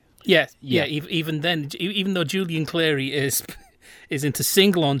Clary. Yeah. Even then, even though Julian Clary is into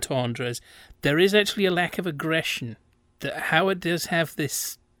single entendres, there is actually a lack of aggression. That Howard does have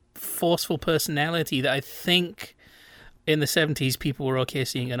this forceful personality that I think in the 70s people were okay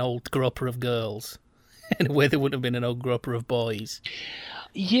seeing an old gropper of girls in a way there wouldn't have been an old gropper of boys.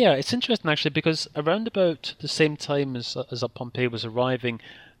 Yeah, it's interesting actually, because around about the same time as Up Pompeii was arriving,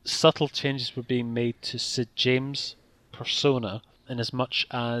 subtle changes were being made to Sid James' persona, in as much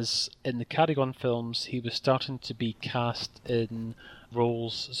as in the Carry On films he was starting to be cast in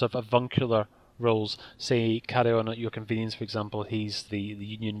roles, sort of avuncular roles. Say, Carry On at Your Convenience, for example, he's the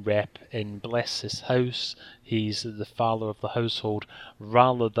union rep in Bless His House, he's the father of the household,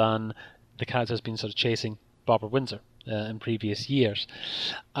 rather than the character has been sort of chasing Barbara Windsor in previous years.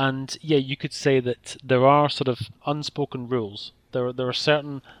 And yeah, you could say that there are sort of unspoken rules. There are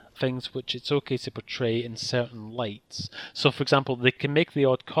certain things which it's okay to portray in certain lights. So, for example, they can make the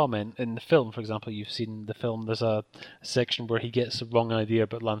odd comment in the film. For example, you've seen the film, there's a section where he gets the wrong idea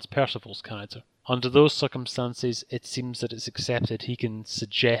about Lance Percival's character. Under those circumstances, it seems that it's accepted he can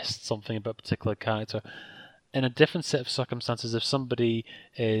suggest something about a particular character. In a different set of circumstances, if somebody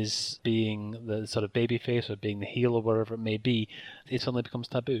is being the sort of babyface or being the heel or wherever it may be, it suddenly becomes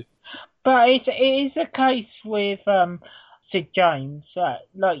taboo. But it is a case with Sid James,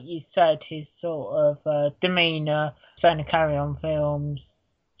 like you said, his sort of demeanour, saying the Carry On films,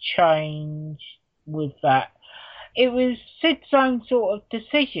 changed with that. It was Sid's own sort of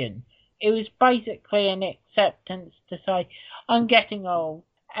decision. It was basically an acceptance to say, I'm getting old,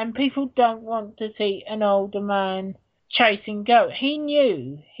 and people don't want to see an older man chasing goats. He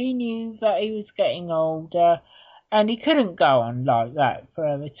knew that he was getting older, and he couldn't go on like that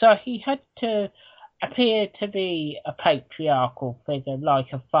forever. So he had to appear to be a patriarchal figure,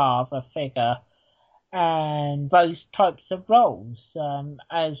 like a father figure, and those types of roles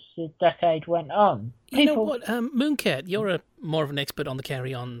as the decade went on. You know what, Mooncat, you're more of an expert on the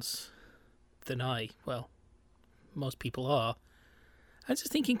Carry-Ons than I. Well, most people are. I was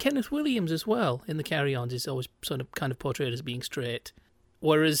just thinking Kenneth Williams as well in the Carry-Ons is always sort of kind of portrayed as being straight.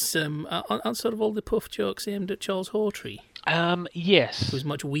 Whereas aren't sort of all the puff jokes aimed at Charles Hawtrey? Yes. Who's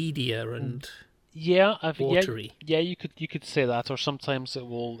much weedier and watery. Yeah, you could say that, or sometimes it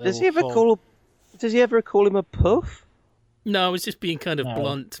will. Does he ever call him a puff? No, I was just being kind of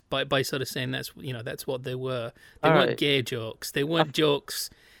blunt by sort of saying that's what they were. They weren't gay jokes. They weren't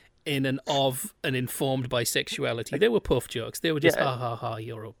jokes in and of and informed by sexuality. They were puff jokes. They were just ha ha ha.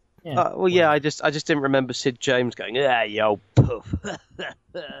 You're a I just didn't remember Sid James going, you old puff.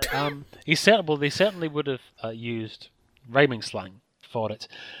 They certainly would have used rhyming slang for it.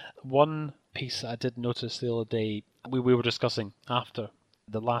 One piece I did notice the other day, we were discussing after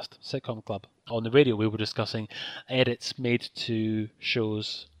the last Sitcom Club on the radio, we were discussing edits made to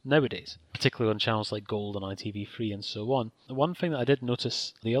shows nowadays, particularly on channels like Gold and ITV3 and so on. One thing that I did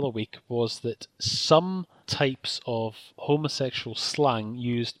notice the other week was that some types of homosexual slang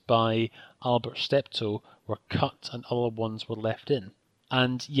used by Albert Steptoe were cut and other ones were left in.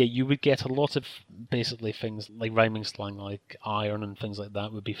 And yeah, you would get a lot of basically things like rhyming slang, like iron and things like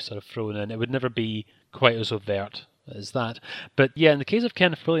that would be sort of thrown in. It would never be quite as overt as that. But yeah, in the case of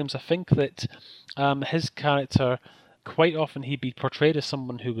Kenneth Williams, I think that his character quite often he'd be portrayed as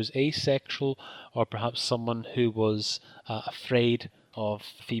someone who was asexual, or perhaps someone who was afraid of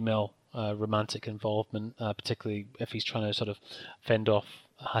female romantic involvement, particularly if he's trying to sort of fend off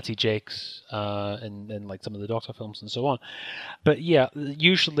Hattie Jakes in like some of the Doctor films and so on. But yeah,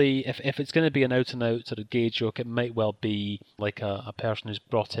 usually if it's going to be an out-and-out sort of gay joke, it might well be like a person who's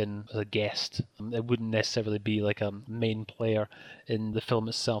brought in as a guest. It wouldn't necessarily be like a main player in the film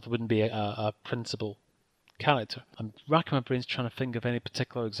itself. It wouldn't be a principal character. I'm racking my brains trying to think of any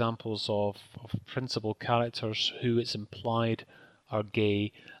particular examples of principal characters who it's implied are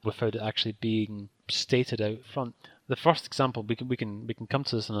gay without it actually being stated out front. The first example, we can come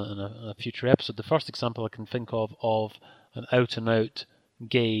to this in a future episode. The first example I can think of an out-and-out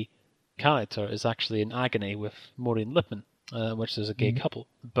gay character is actually in Agony with Maureen Lipman, which is a gay couple.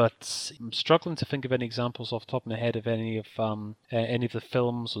 But I'm struggling to think of any examples off the top of my head of any of the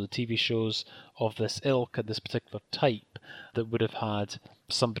films or the TV shows of this ilk at this particular type that would have had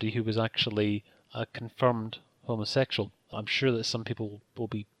somebody who was actually confirmed homosexual. I'm sure that some people will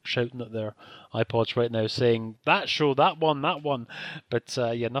be shouting at their iPods right now saying, that show, that one. But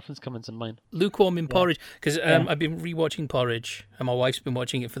yeah, nothing's coming to mind. Lukewarm in Porridge, because I've been rewatching Porridge, and my wife's been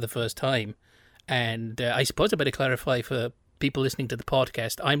watching it for the first time. And I suppose I better clarify for people listening to the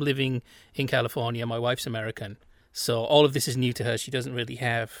podcast, I'm living in California, my wife's American. So all of this is new to her. She doesn't really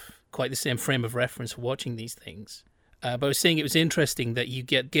have quite the same frame of reference for watching these things. But I was saying it was interesting that you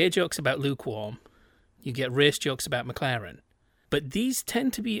get gay jokes about Lukewarm, you get race jokes about McLaren, but these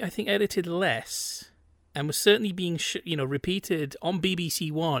tend to be, I think, edited less, and were certainly being, repeated on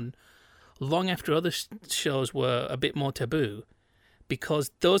BBC One long after other shows were a bit more taboo, because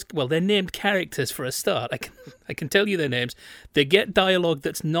they're named characters for a start. I can tell you their names. They get dialogue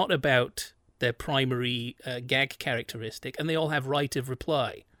that's not about their primary gag characteristic, and they all have right of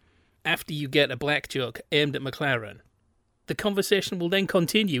reply. After you get a black joke aimed at McLaren, the conversation will then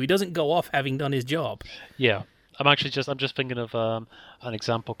continue. He doesn't go off having done his job. Yeah. I'm just thinking of an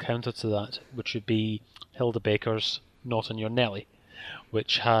example counter to that, which would be Hilda Baker's Not on Your Nelly,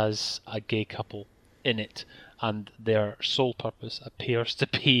 which has a gay couple in it, and their sole purpose appears to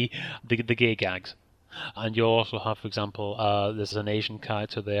be the gay gags. And you'll also have, for example, there's an Asian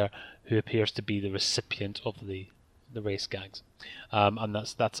character there who appears to be the recipient of the race gags, and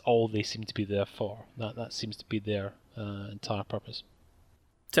that's all they seem to be there for. That seems to be their entire purpose.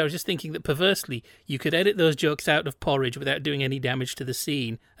 So I was just thinking that perversely, you could edit those jokes out of Porridge without doing any damage to the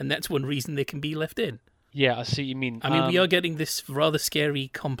scene, and that's one reason they can be left in. Yeah, I see what you mean. I mean, we are getting this rather scary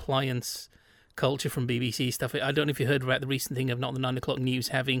compliance culture from BBC stuff. I don't know if you heard about the recent thing of Not the 9 o'clock news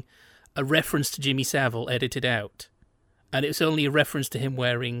having a reference to Jimmy Savile edited out, and it's only a reference to him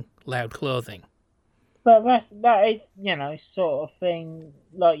wearing loud clothing. But that is, sort of thing,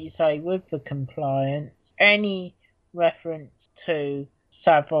 like you say, with the compliance, any reference to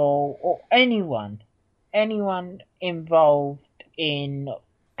Savile or anyone involved in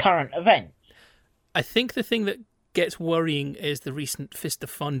current events. I think the thing that gets worrying is the recent Fist of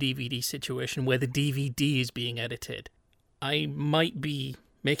Fun DVD situation where the DVD is being edited. I might be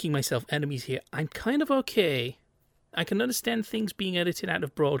making myself enemies here. I'm kind of okay. I can understand things being edited out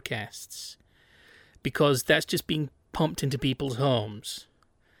of broadcasts because that's just being pumped into people's homes.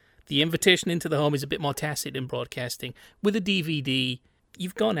 The invitation into the home is a bit more tacit in broadcasting. With a DVD,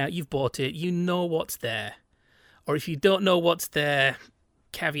 you've gone out, you've bought it, you know what's there. Or if you don't know what's there,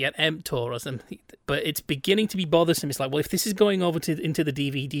 caveat emptor or something. But it's beginning to be bothersome. It's like, well, if this is going over into the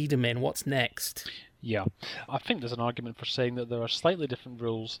DVD domain, what's next? Yeah, I think there's an argument for saying that there are slightly different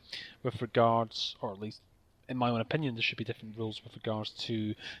rules with regards, or at least in my own opinion, there should be different rules with regards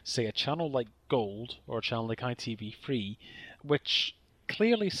to, say, a channel like Gold or a channel like ITV3, which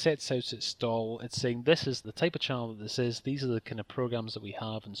clearly sets out its stall. It's saying this is the type of channel that this is, these are the kind of programs that we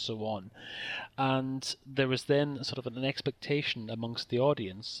have, and so on. And there is then sort of an expectation amongst the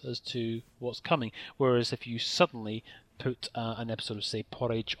audience as to what's coming. Whereas if you suddenly put an episode of, say,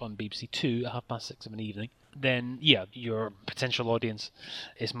 Porridge on BBC Two at 6:30 of an evening, then yeah, your potential audience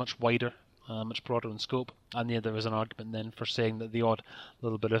is much wider, much broader in scope. And yeah, there is an argument then for saying that the odd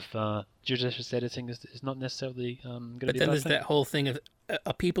little bit of judicious editing is not necessarily going to be a bad thing. But then there's that whole thing of,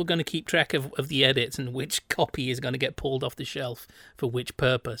 are people going to keep track of the edits and which copy is going to get pulled off the shelf for which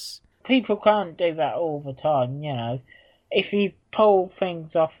purpose? People can't do that all the time, If you pull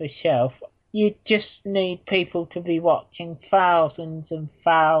things off the shelf, you just need people to be watching thousands and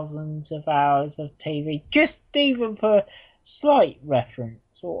thousands of hours of TV, just even for slight reference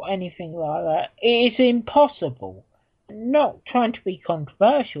or anything like that. It is impossible. Not trying to be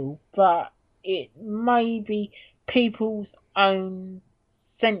controversial, but it may be people's own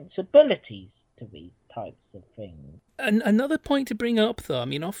sensibilities to be types of things. And another point to bring up, though, I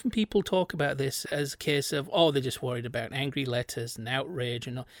mean, often people talk about this as a case of, oh, they're just worried about angry letters and outrage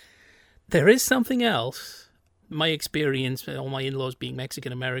and all. There is something else. My experience, all my in-laws being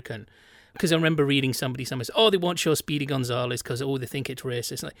Mexican-American, because I remember reading somebody says, oh, they won't show Speedy Gonzales because, oh, they think it's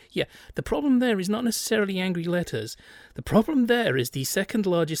racist. Like, yeah, the problem there is not necessarily angry letters. The problem there is the second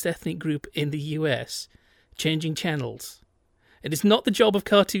largest ethnic group in the US changing channels. It is not the job of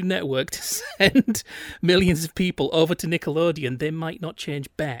Cartoon Network to send millions of people over to Nickelodeon. They might not change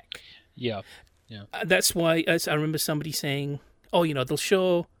back. Yeah. That's why I remember somebody saying, oh, they'll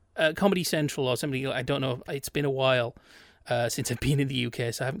show Comedy Central or somebody, I don't know, it's been a while since I've been in the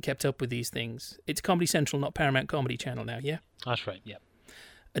UK, so I haven't kept up with these things. It's Comedy Central, not Paramount Comedy Channel now, yeah? That's right, yeah.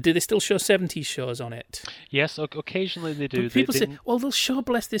 Do they still show 70s shows on it? Yes, occasionally they do. But people say, well, they'll show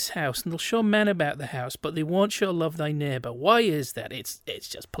Bless This House and they'll show Man About the House, but they won't show Love Thy Neighbour. Why is that? It's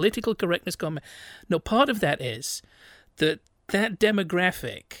just political correctness. No, part of that is that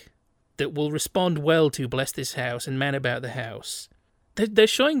demographic that will respond well to Bless This House and Man About the House, they're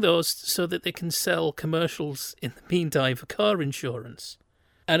showing those so that they can sell commercials in the meantime for car insurance.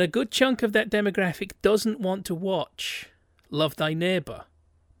 And a good chunk of that demographic doesn't want to watch Love Thy Neighbour.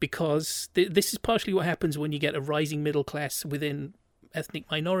 Because this is partially what happens when you get a rising middle class within ethnic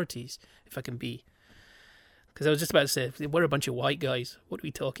minorities, if I can be. Because I was just about to say, we're a bunch of white guys. What are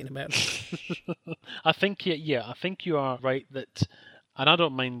we talking about? I think you are right that, and I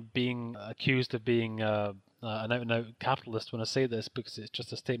don't mind being accused of being an out-and-out capitalist when I say this, because it's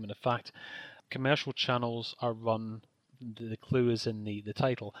just a statement of fact. Commercial channels are run, the clue is in the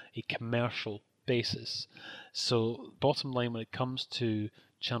title, a commercial basis. So bottom line when it comes to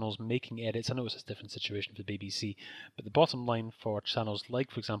channels making edits, I know it's a different situation for the BBC, but the bottom line for channels like,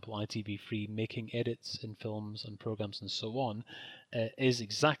 for example, ITV3 making edits in films and programs and so on is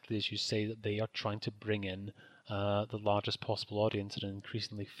exactly as you say, that they are trying to bring in the largest possible audience in an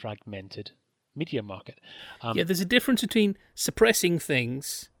increasingly fragmented media market. There's a difference between suppressing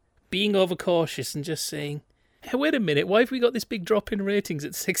things, being overcautious and just saying, hey, wait a minute, why have we got this big drop in ratings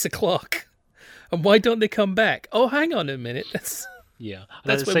at 6 o'clock? And why don't they come back? Oh, hang on a minute. That's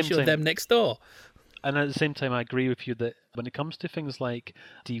where we show them next door. And at the same time, I agree with you that when it comes to things like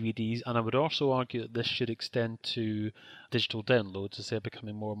DVDs, and I would also argue that this should extend to digital downloads, as they're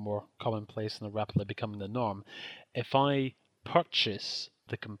becoming more and more commonplace and are rapidly becoming the norm. If I purchase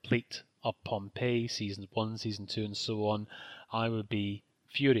the complete Up Pompeii, Season 1, Season 2, and so on, I would be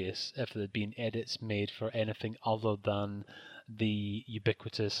furious if there had been edits made for anything other than the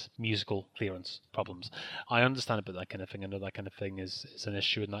ubiquitous musical clearance problems. I understand about that kind of thing. I know that kind of thing is an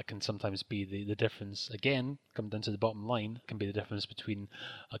issue, and that can sometimes be the difference. Again, come down to the bottom line, can be the difference between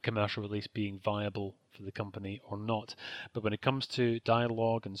a commercial release being viable for the company or not. But when it comes to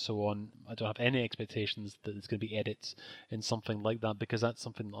dialogue and so on, I don't have any expectations that there's going to be edits in something like that, because that's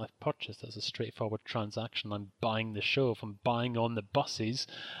something that I've purchased as a straightforward transaction. I'm buying the show. If I'm buying on the buses,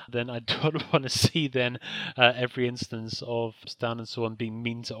 then I don't want to see then every instance of Stan and so on being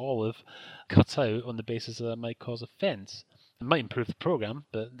mean to Olive cut out on the basis that might cause offence. It might improve the programme,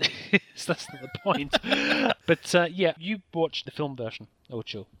 but that's not the point. But you watched the film version,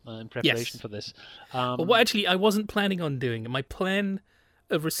 Ocho, in preparation for this. Well, actually, I wasn't planning on doing it. My plan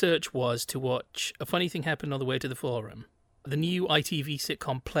of research was to watch A Funny Thing Happened on the Way to the Forum, the new ITV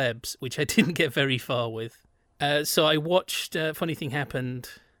sitcom Plebs, which I didn't get very far with. So I watched Funny Thing Happened,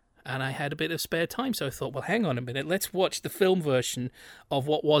 and I had a bit of spare time, so I thought, well, hang on a minute, let's watch the film version of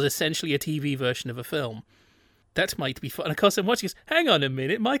what was essentially a TV version of a film. That might be fun. And of course, I'm watching this. Hang on a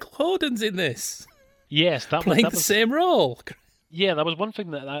minute, Michael Jordan's in this. Yes, playing the same role. Yeah, that was one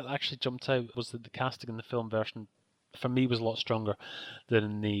thing that actually jumped out, was that the casting in the film version, for me, was a lot stronger than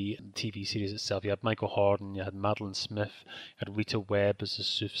in the TV series itself. You had Michael Jordan, you had Madeline Smith, you had Rita Webb as a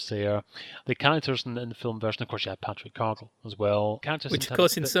soothsayer. The characters in the film version, of course, you had Patrick Cargill as well. Which, of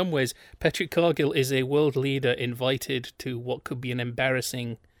course, in some ways, Patrick Cargill is a world leader invited to what could be an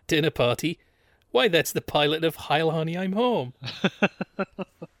embarrassing dinner party. Why, that's the pilot of Heil Honey, I'm Home.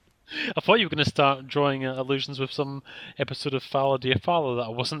 I thought you were going to start drawing allusions with some episode of Follow Dear Follow that I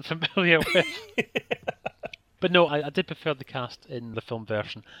wasn't familiar with. But no, I did prefer the cast in the film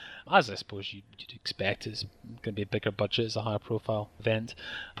version. As I suppose you'd expect, it's going to be a bigger budget, it's a higher profile event.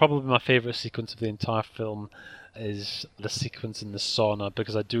 Probably my favourite sequence of the entire film is the sequence in the sauna,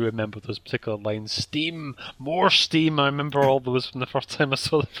 because I do remember those particular lines. Steam! More steam! I remember all those from the first time I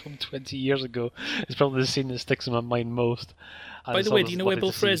saw the film 20 years ago. It's probably the scene that sticks in my mind most. And by the way, do you know where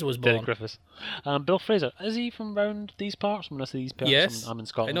Bill Fraser was born? Griffiths. Bill Fraser, is he from round these parts? When I say these parts, yes. I'm in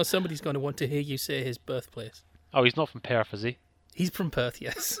Scotland. I know somebody's going to want to hear you say his birthplace. Oh, he's not from Perth, is he? He's from Perth,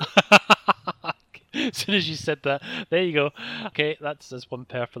 yes. As soon as you said that, there you go. Okay, that's one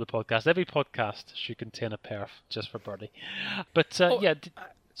perf for the podcast. Every podcast should contain a perf just for Birdie. But sorry,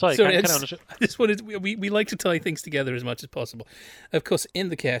 Sorry, carry on. I just wanted we like to tie things together as much as possible. Of course, in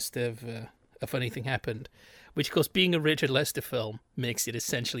the cast of A Funny Thing Happened, which of course, being a Richard Lester film, makes it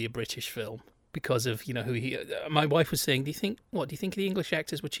essentially a British film because of who he. My wife was saying, "Do you think the English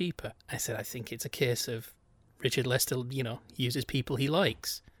actors were cheaper?" I said, "I think it's a case of Richard Lester, uses people he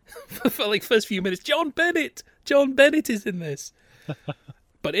likes." For like first few minutes, John Bennett is in this.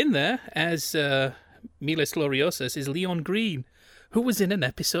 But in there, as Miles Gloriosus, is Leon Green, who was in an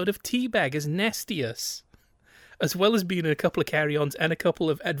episode of Teabag as Nestius, as well as being in a couple of Carry-Ons and a couple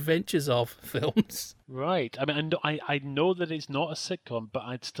of Adventures of films. Right. I mean, I know that it's not a sitcom, but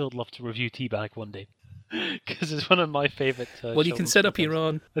I'd still love to review Teabag one day. Because it's one of my favourite well, you can set up your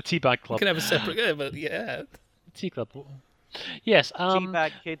own... The Teabag Club. You can have a separate... but yeah. Tea Club. Yes.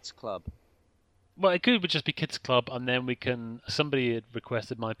 Teabag Kids Club. Well, it could just be Kids Club, and then we can... Somebody had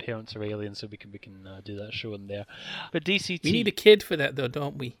requested My Parents Are Aliens, so we can do that show in there. But DCT... We need a kid for that, though,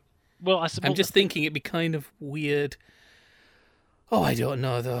 don't we? Well, I suppose... I'm just thinking it'd be kind of weird. Oh, I don't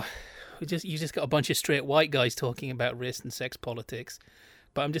know, though. You just got a bunch of straight white guys talking about race and sex politics.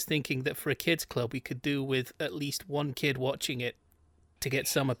 But I'm just thinking that for a kids club, we could do with at least one kid watching it to get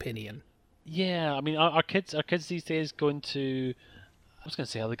some opinion. Yeah, I mean, our kids these days going to... I was going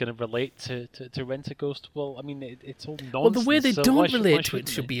to say, are they going to relate to Rent-A-Ghost? Well, I mean, it's all nonsense. Well, the way they don't relate to it should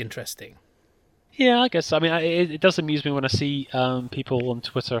should be interesting. Yeah, I guess. I mean, it does amuse me when I see people on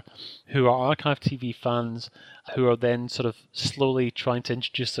Twitter who are Archive TV fans who are then sort of slowly trying to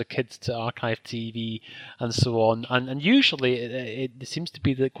introduce their kids to Archive TV and so on. And usually it seems to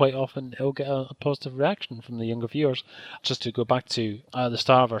be that quite often it'll get a positive reaction from the younger viewers. Just to go back to the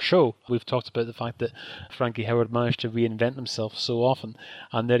start of our show, we've talked about the fact that Frankie Howerd managed to reinvent himself so often.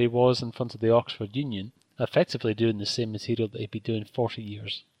 And there he was in front of the Oxford Union, effectively doing the same material that he'd been doing 40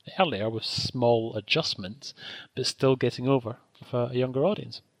 years earlier with small adjustments, but still getting over for a younger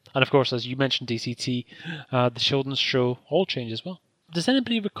audience. And of course, as you mentioned, DCT, the children's show, All Change as well. Does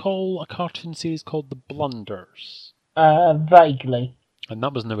anybody recall a cartoon series called The Blunders? Vaguely. And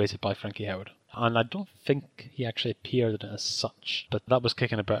that was narrated by Frankie Howerd. And I don't think he actually appeared in it as such, but that was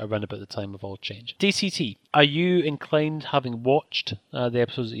kicking about around about the time of All Change. DCT, are you inclined, having watched the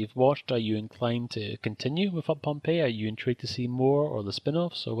episodes that you've watched, are you inclined to continue with Up Pompeii? Are you intrigued to see more, or the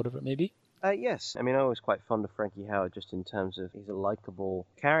spin-offs, or whatever it may be? Yes. I mean, I was quite fond of Frankie Howerd just in terms of he's a likeable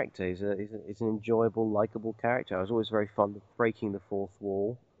character. He's an enjoyable, likeable character. I was always very fond of breaking the fourth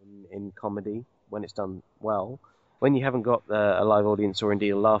wall in comedy when it's done well. When you haven't got a live audience or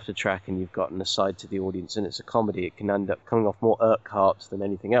indeed a laughter track and you've got an aside to the audience and it's a comedy, it can end up coming off more Urquhart than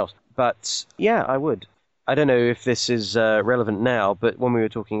anything else. But yeah, I would. I don't know if this is relevant now, but when we were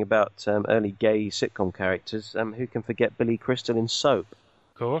talking about early gay sitcom characters, who can forget Billy Crystal in Soap?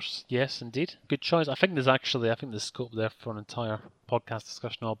 Of course, yes, indeed. Good choice. I think there's scope there for an entire podcast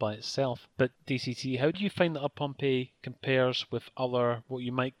discussion all by itself. But DCT, how do you find that Up Pompeii compares with other, what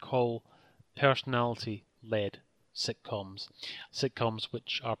you might call, personality-led sitcoms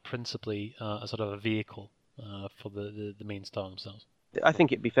which are principally a sort of a vehicle for the main star themselves? I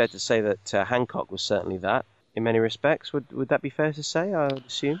think it'd be fair to say that Hancock was certainly that in many respects. Would that be fair to say, I would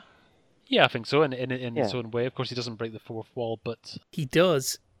assume? Yeah, I think so, in its own way. Of course, he doesn't break the fourth wall, but... He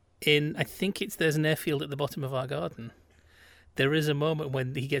does. I think there's an airfield at the bottom of our garden. There is a moment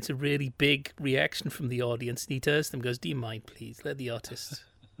when he gets a really big reaction from the audience, and he turns to them and goes, "Do you mind, please? Let the artist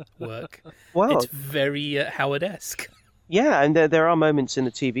work." Well, it's very Howard-esque. Yeah, and there are moments in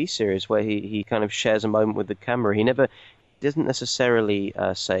the TV series where he kind of shares a moment with the camera. He doesn't necessarily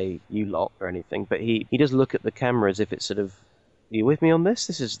say "you lot" or anything, but he does look at the camera as if it's sort of, "Are you with me on this?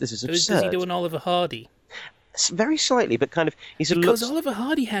 This is absurd." Does he do an Oliver Hardy? Very slightly, but kind of because Oliver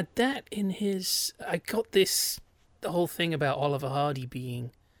Hardy had that in his. I got the whole thing about Oliver Hardy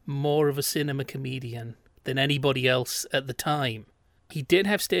being more of a cinema comedian than anybody else at the time. He did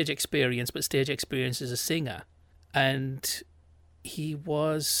have stage experience, but stage experience as a singer, and he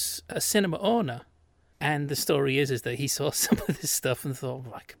was a cinema owner. And the story is that he saw some of this stuff and thought,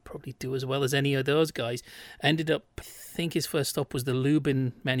 well, I could probably do as well as any of those guys. Ended up, I think his first stop was the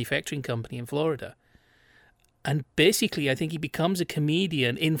Lubin Manufacturing Company in Florida. And basically, I think he becomes a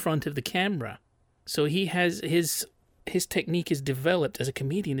comedian in front of the camera. So he has his technique is developed as a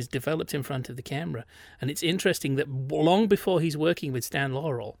comedian, is developed in front of the camera. And it's interesting that long before he's working with Stan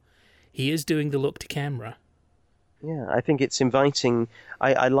Laurel, he is doing the look to camera. Yeah, I think it's inviting.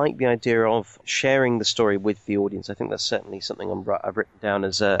 I like the idea of sharing the story with the audience. I think that's certainly something I've written down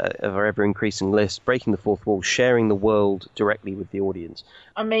as a ever-increasing list. Breaking the fourth wall, sharing the world directly with the audience.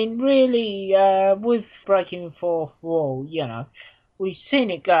 I mean, really, with breaking the fourth wall, we've seen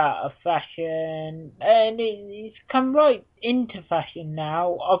it go out of fashion, and it's come right into fashion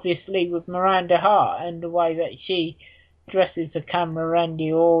now, obviously with Miranda Hart and the way that she addresses the camera and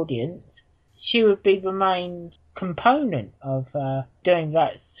the audience. She would be the main component of doing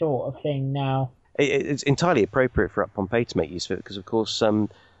that sort of thing now. It's entirely appropriate for Up Pompeii to make use of it because, of course,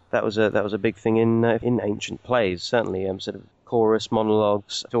 that was a big thing in ancient plays. Certainly, sort of chorus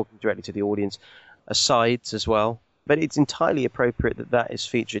monologues, talking directly to the audience, asides as well. But it's entirely appropriate that is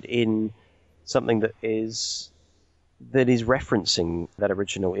featured in something that is referencing that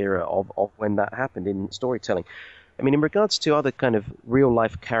original era of when that happened in storytelling. I mean, in regards to other kind of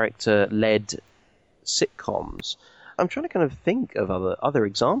real-life character-led sitcoms, I'm trying to kind of think of other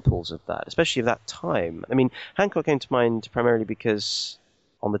examples of that, especially of that time. I mean, Hancock came to mind primarily because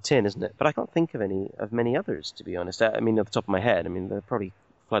on the tin, isn't it? But I can't think of many others, to be honest. I mean, off the top of my head, I mean, they're probably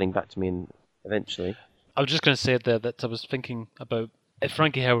flooding back to me eventually. I was just going to say there that I was thinking about if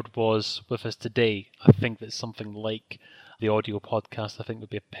Frankie Howerd was with us today, I think that something like the audio podcast, I think, would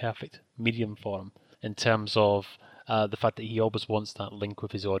be a perfect medium for him in terms of the fact that he always wants that link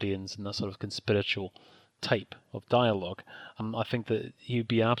with his audience and that sort of conspiritual type of dialogue. I think that he would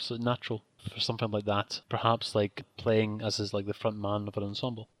be absolutely natural for something like that, perhaps like playing as the front man of an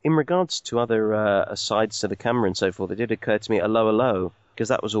ensemble. In regards to other asides to the camera and so forth, it did occur to me Hello, because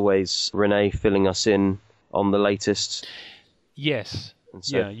that was always Renee filling us in on the latest. Yes,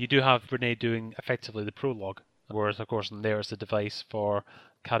 yeah, you do have Renee doing effectively the prologue, whereas of course there's the device for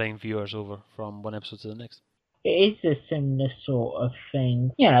carrying viewers over from one episode to the next. It is a similar sort of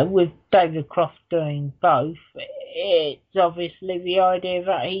thing. With David Croft doing both, it's obviously the idea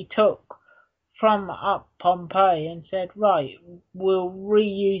that he took from Up Pompeii and said, right, we'll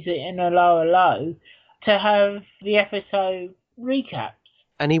reuse it in Hello to have the episode recaps.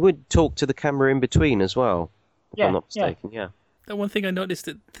 And he would talk to the camera in between as well, if I'm not mistaken, yeah. The one thing I noticed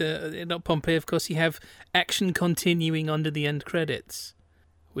that in Up Pompeii, of course, you have action continuing under the end credits,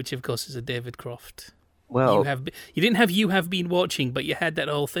 which of course is a David Croft. Well, you didn't have You Have Been Watching, but you had that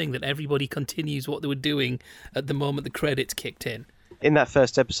whole thing that everybody continues what they were doing at the moment the credits kicked in. In that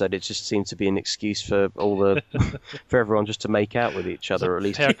first episode, it just seemed to be an excuse for for everyone just to make out with each other, or at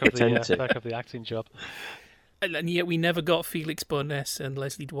least pretend to. Perk of the acting job. And yet we never got Felix Bournes and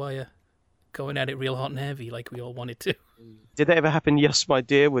Leslie Dwyer going at it real hot and heavy like we all wanted to. Did that ever happen, Yes, My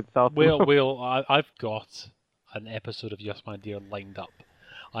Dear, with Falcon? Well, I've got an episode of Yes, My Dear lined up.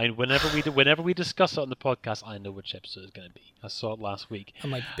 Whenever we discuss it on the podcast, I know which episode it's going to be. I saw it last week. I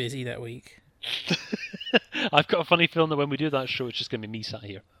might be busy that week. I've got a funny feeling that when we do that show, it's just going to be me sat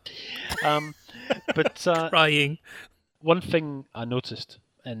here. But crying. One thing I noticed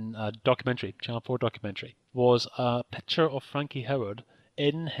in a documentary, Channel 4 documentary, was a picture of Frankie Howerd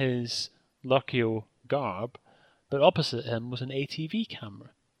in his Lurkio garb, but opposite him was an ATV camera.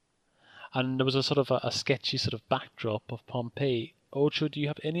 And there was a sort of a sketchy sort of backdrop of Pompeii. Ocho, do you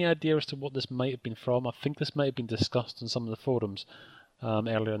have any idea as to what this might have been from? I think this might have been discussed in some of the forums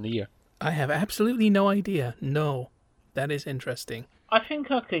earlier in the year. I have absolutely no idea. No. That is interesting. I think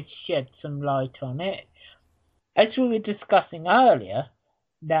I could shed some light on it. As we were discussing earlier,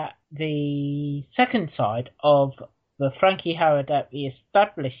 that the second side of the Frankie Howerd at the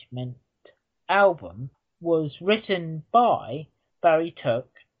Establishment album was written by Barry Took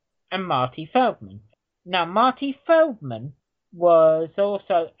and Marty Feldman. Now, Marty Feldman was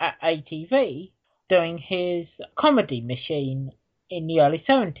also at ATV doing his comedy machine in the early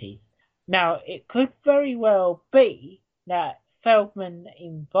 70s. Now, it could very well be that Feldman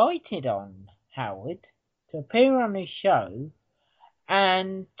invited on Howerd to appear on his show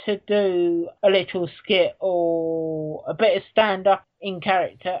and to do a little skit or a bit of stand-up in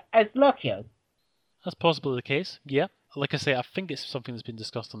character as Lurkio. That's possibly the case, yeah. Like I say, I think it's something that's been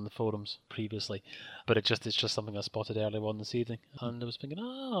discussed on the forums previously, but it's just something I spotted earlier on this evening, and I was thinking,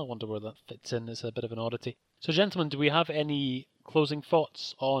 I wonder where that fits in. It's a bit of an oddity. So, gentlemen, do we have any closing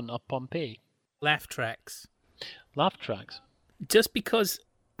thoughts on Up Pompeii? Laugh tracks. Laugh tracks? Just because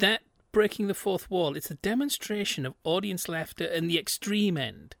that breaking the fourth wall, it's a demonstration of audience laughter and the extreme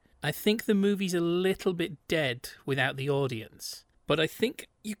end. I think the movie's a little bit dead without the audience, but I think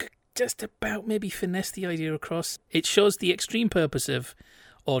you could just about maybe finesse the idea across. It shows the extreme purpose of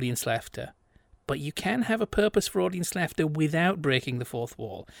audience laughter, but you can have a purpose for audience laughter without breaking the fourth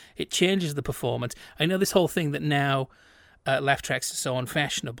wall. It changes the performance. I know this whole thing that now laugh tracks are so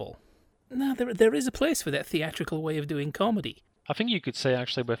unfashionable, No, there is a place for that theatrical way of doing comedy. I think you could say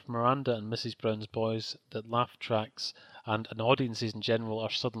actually with Miranda and Mrs. Brown's Boys that laugh tracks and audiences in general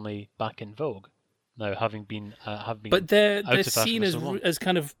are suddenly back in vogue now, having been But they're out of fashion seen for so long. as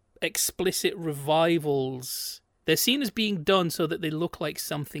kind of explicit revivals. They're seen as being done so that they look like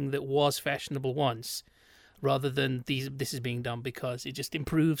something that was fashionable once, rather than this is being done because it just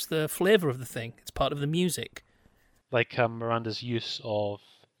improves the flavour of the thing. It's part of the music. Like Miranda's use of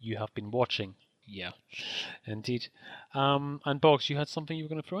 "You Have Been Watching." Yeah, indeed. And Boggs, you had something you were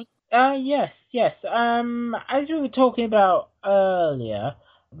going to throw in? Yes. As we were talking about earlier,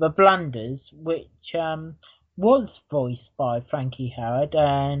 the Blunders, which was voiced by Frankie Howerd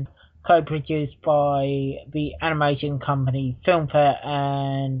and co-produced by the animation company Filmfare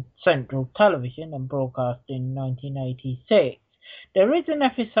and Central Television and broadcast in 1986. There is an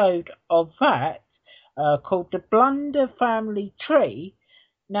episode of that called The Blunder Family Tree.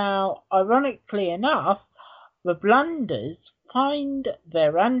 Now, ironically enough, the Blunders find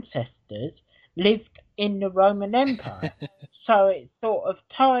their ancestors lived in the Roman Empire. So it sort of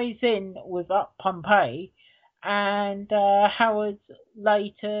ties in with Up Pompeii and Howard's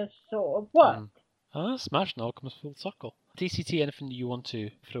later sort of work. Smashing, all comes full circle. DCT, anything you want to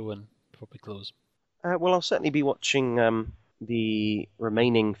throw in before we close? Well, I'll certainly be watching the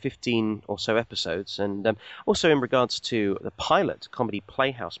remaining 15 or so episodes, and also in regards to the pilot, Comedy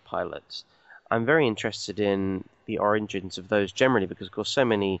Playhouse pilots, I'm very interested in the origins of those generally, because of course so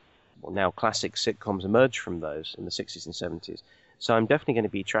many now classic sitcoms emerged from those in the 60s and 70s. So I'm definitely going to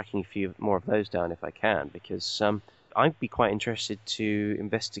be tracking a few more of those down if I can, because I'd be quite interested to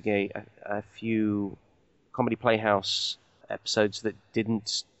investigate a few Comedy Playhouse episodes that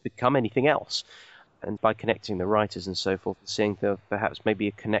didn't become anything else. And by connecting the writers and so forth, seeing perhaps maybe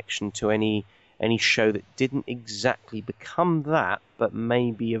a connection to any show that didn't exactly become that, but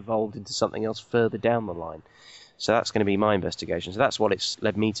maybe evolved into something else further down the line. So that's going to be my investigation. So that's what it's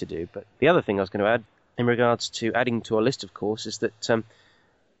led me to do. But the other thing I was going to add, in regards to adding to our list, of course, is that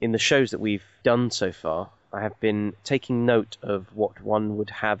in the shows that we've done so far, I have been taking note of what one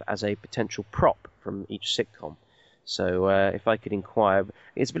would have as a potential prop from each sitcom. So if I could inquire,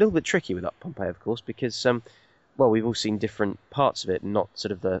 it's a little bit tricky with Up Pompeii, of course, because we've all seen different parts of it, and not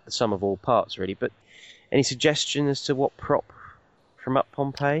sort of the sum of all parts, really. But any suggestion as to what prop from Up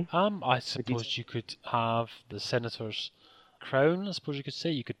Pompeii? I suppose you could have the senator's crown. I suppose you could say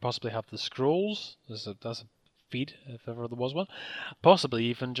you could possibly have the scrolls. That's a feed if ever there was one. Possibly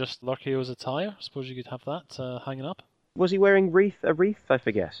even just Lurkio's attire. I suppose you could have that hanging up. Was he wearing a wreath? I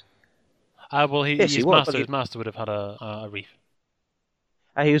forget. Well, Yes, his was. master would have had a wreath.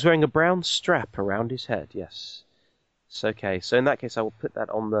 He was wearing a brown strap around his head, yes. So, okay, so in that case I will put that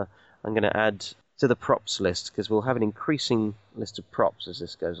on I'm going to add to the props list, because we'll have an increasing list of props as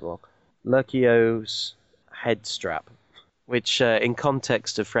this goes along. Lurkio's head strap, which in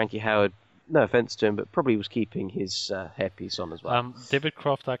context of Frankie Howerd, no offence to him, but probably was keeping his hairpiece on as well. David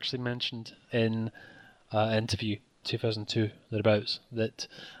Croft actually mentioned in interview 2002, thereabouts, that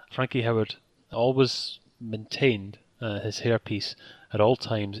Frankie Howerd always maintained his hairpiece at all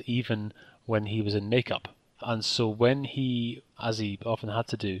times, even when he was in makeup. And so when he, as he often had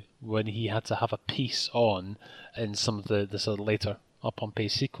to do, when he had to have a piece on in some of the sort of later Up Pompeii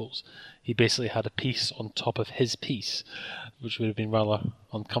sequels, he basically had a piece on top of his piece, which would have been rather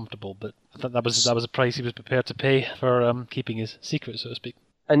uncomfortable. But I think that was a price he was prepared to pay for keeping his secret, so to speak.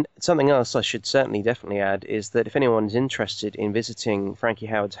 And something else I should definitely add is that if anyone is interested in visiting Frankie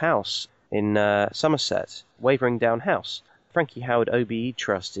Howerd's house in Somerset, Wavering Down House, Frankie Howerd OBE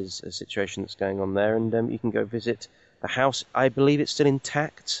Trust is a situation that's going on there, and you can go visit the house. I believe it's still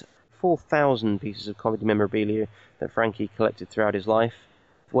intact. 4,000 pieces of comedy memorabilia that Frankie collected throughout his life.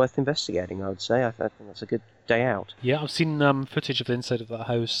 Worth investigating, I would say. I think that's a good day out. Yeah, I've seen footage of the inside of that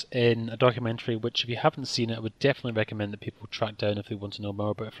house in a documentary, which if you haven't seen it, I would definitely recommend that people track down if they want to know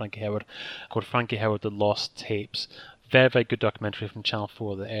more about Frankie Howerd, called Frankie Howerd, The Lost Tapes. Very, very good documentary from Channel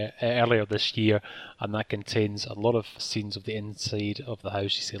 4 earlier this year, and that contains a lot of scenes of the inside of the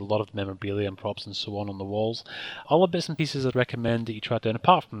house. You see a lot of memorabilia and props and so on the walls. All the bits and pieces I'd recommend that you track down,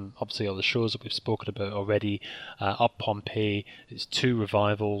 apart from obviously all the shows that we've spoken about already. Up Pompeii, it's 2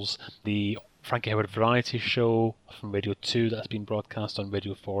 revivals. The Frankie Howerd Variety Show from Radio 2 that's been broadcast on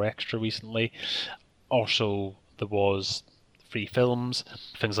Radio 4 Extra recently. Also, there was 3 films,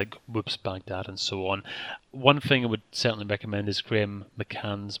 things like Whoops, Baghdad and so on. One thing I would certainly recommend is Graham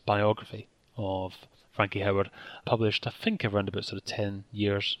McCann's biography of Frankie Howard, published I think around about sort of 10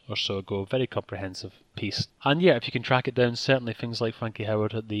 years or so ago. Very comprehensive piece. And yeah, if you can track it down, certainly things like Frankie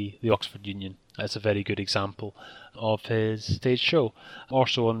Howard at the Oxford Union. That's a very good example of his stage show.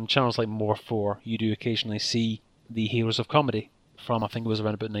 Also on channels like More 4, you do occasionally see the Heroes of Comedy from I think it was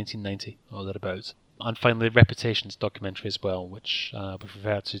around about 1990 or thereabouts. And finally, Reputations documentary as well, which we've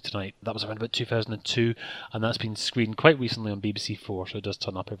referred to tonight. That was around about 2002, and that's been screened quite recently on BBC 4, so it does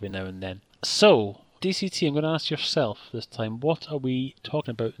turn up every now and then. So, DCT, I'm going to ask yourself this time, what are we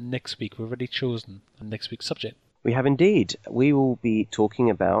talking about next week? We've already chosen a next week's subject. We have indeed. We will be talking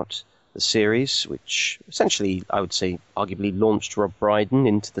about the series, which essentially, I would say, arguably launched Rob Brydon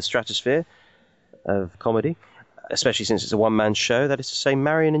into the stratosphere of comedy, especially since it's a one-man show, that is to say,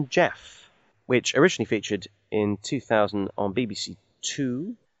 Marion and Jeff, which originally featured in 2000 on BBC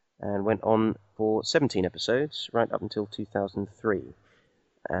Two and went on for 17 episodes right up until 2003.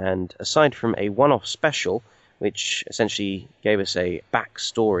 And aside from a one-off special, which essentially gave us a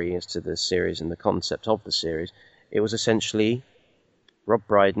backstory as to the series and the concept of the series, it was essentially Rob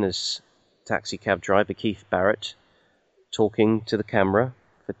Brydon as taxi cab driver Keith Barrett talking to the camera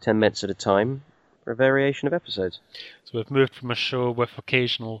for 10 minutes at a time for a variation of episodes. So we've moved from a show with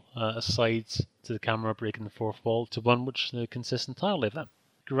occasional asides to the camera breaking the fourth wall to one which consists entirely of that.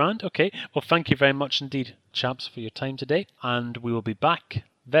 Grand, okay. Well, thank you very much indeed, chaps, for your time today. And we will be back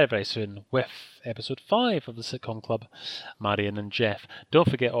very, very soon with episode 5 of the Sitcom Club, Marion and Jeff. Don't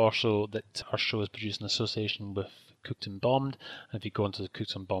forget also that our show is produced in association with Cooked and Bombed. And if you go onto the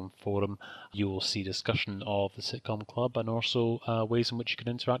Cooked and Bombed forum, you will see discussion of the Sitcom Club and also ways in which you can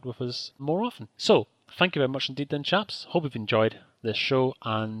interact with us more often. So, thank you very much indeed then, chaps. Hope you've enjoyed this show,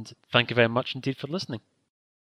 and thank you very much indeed for listening.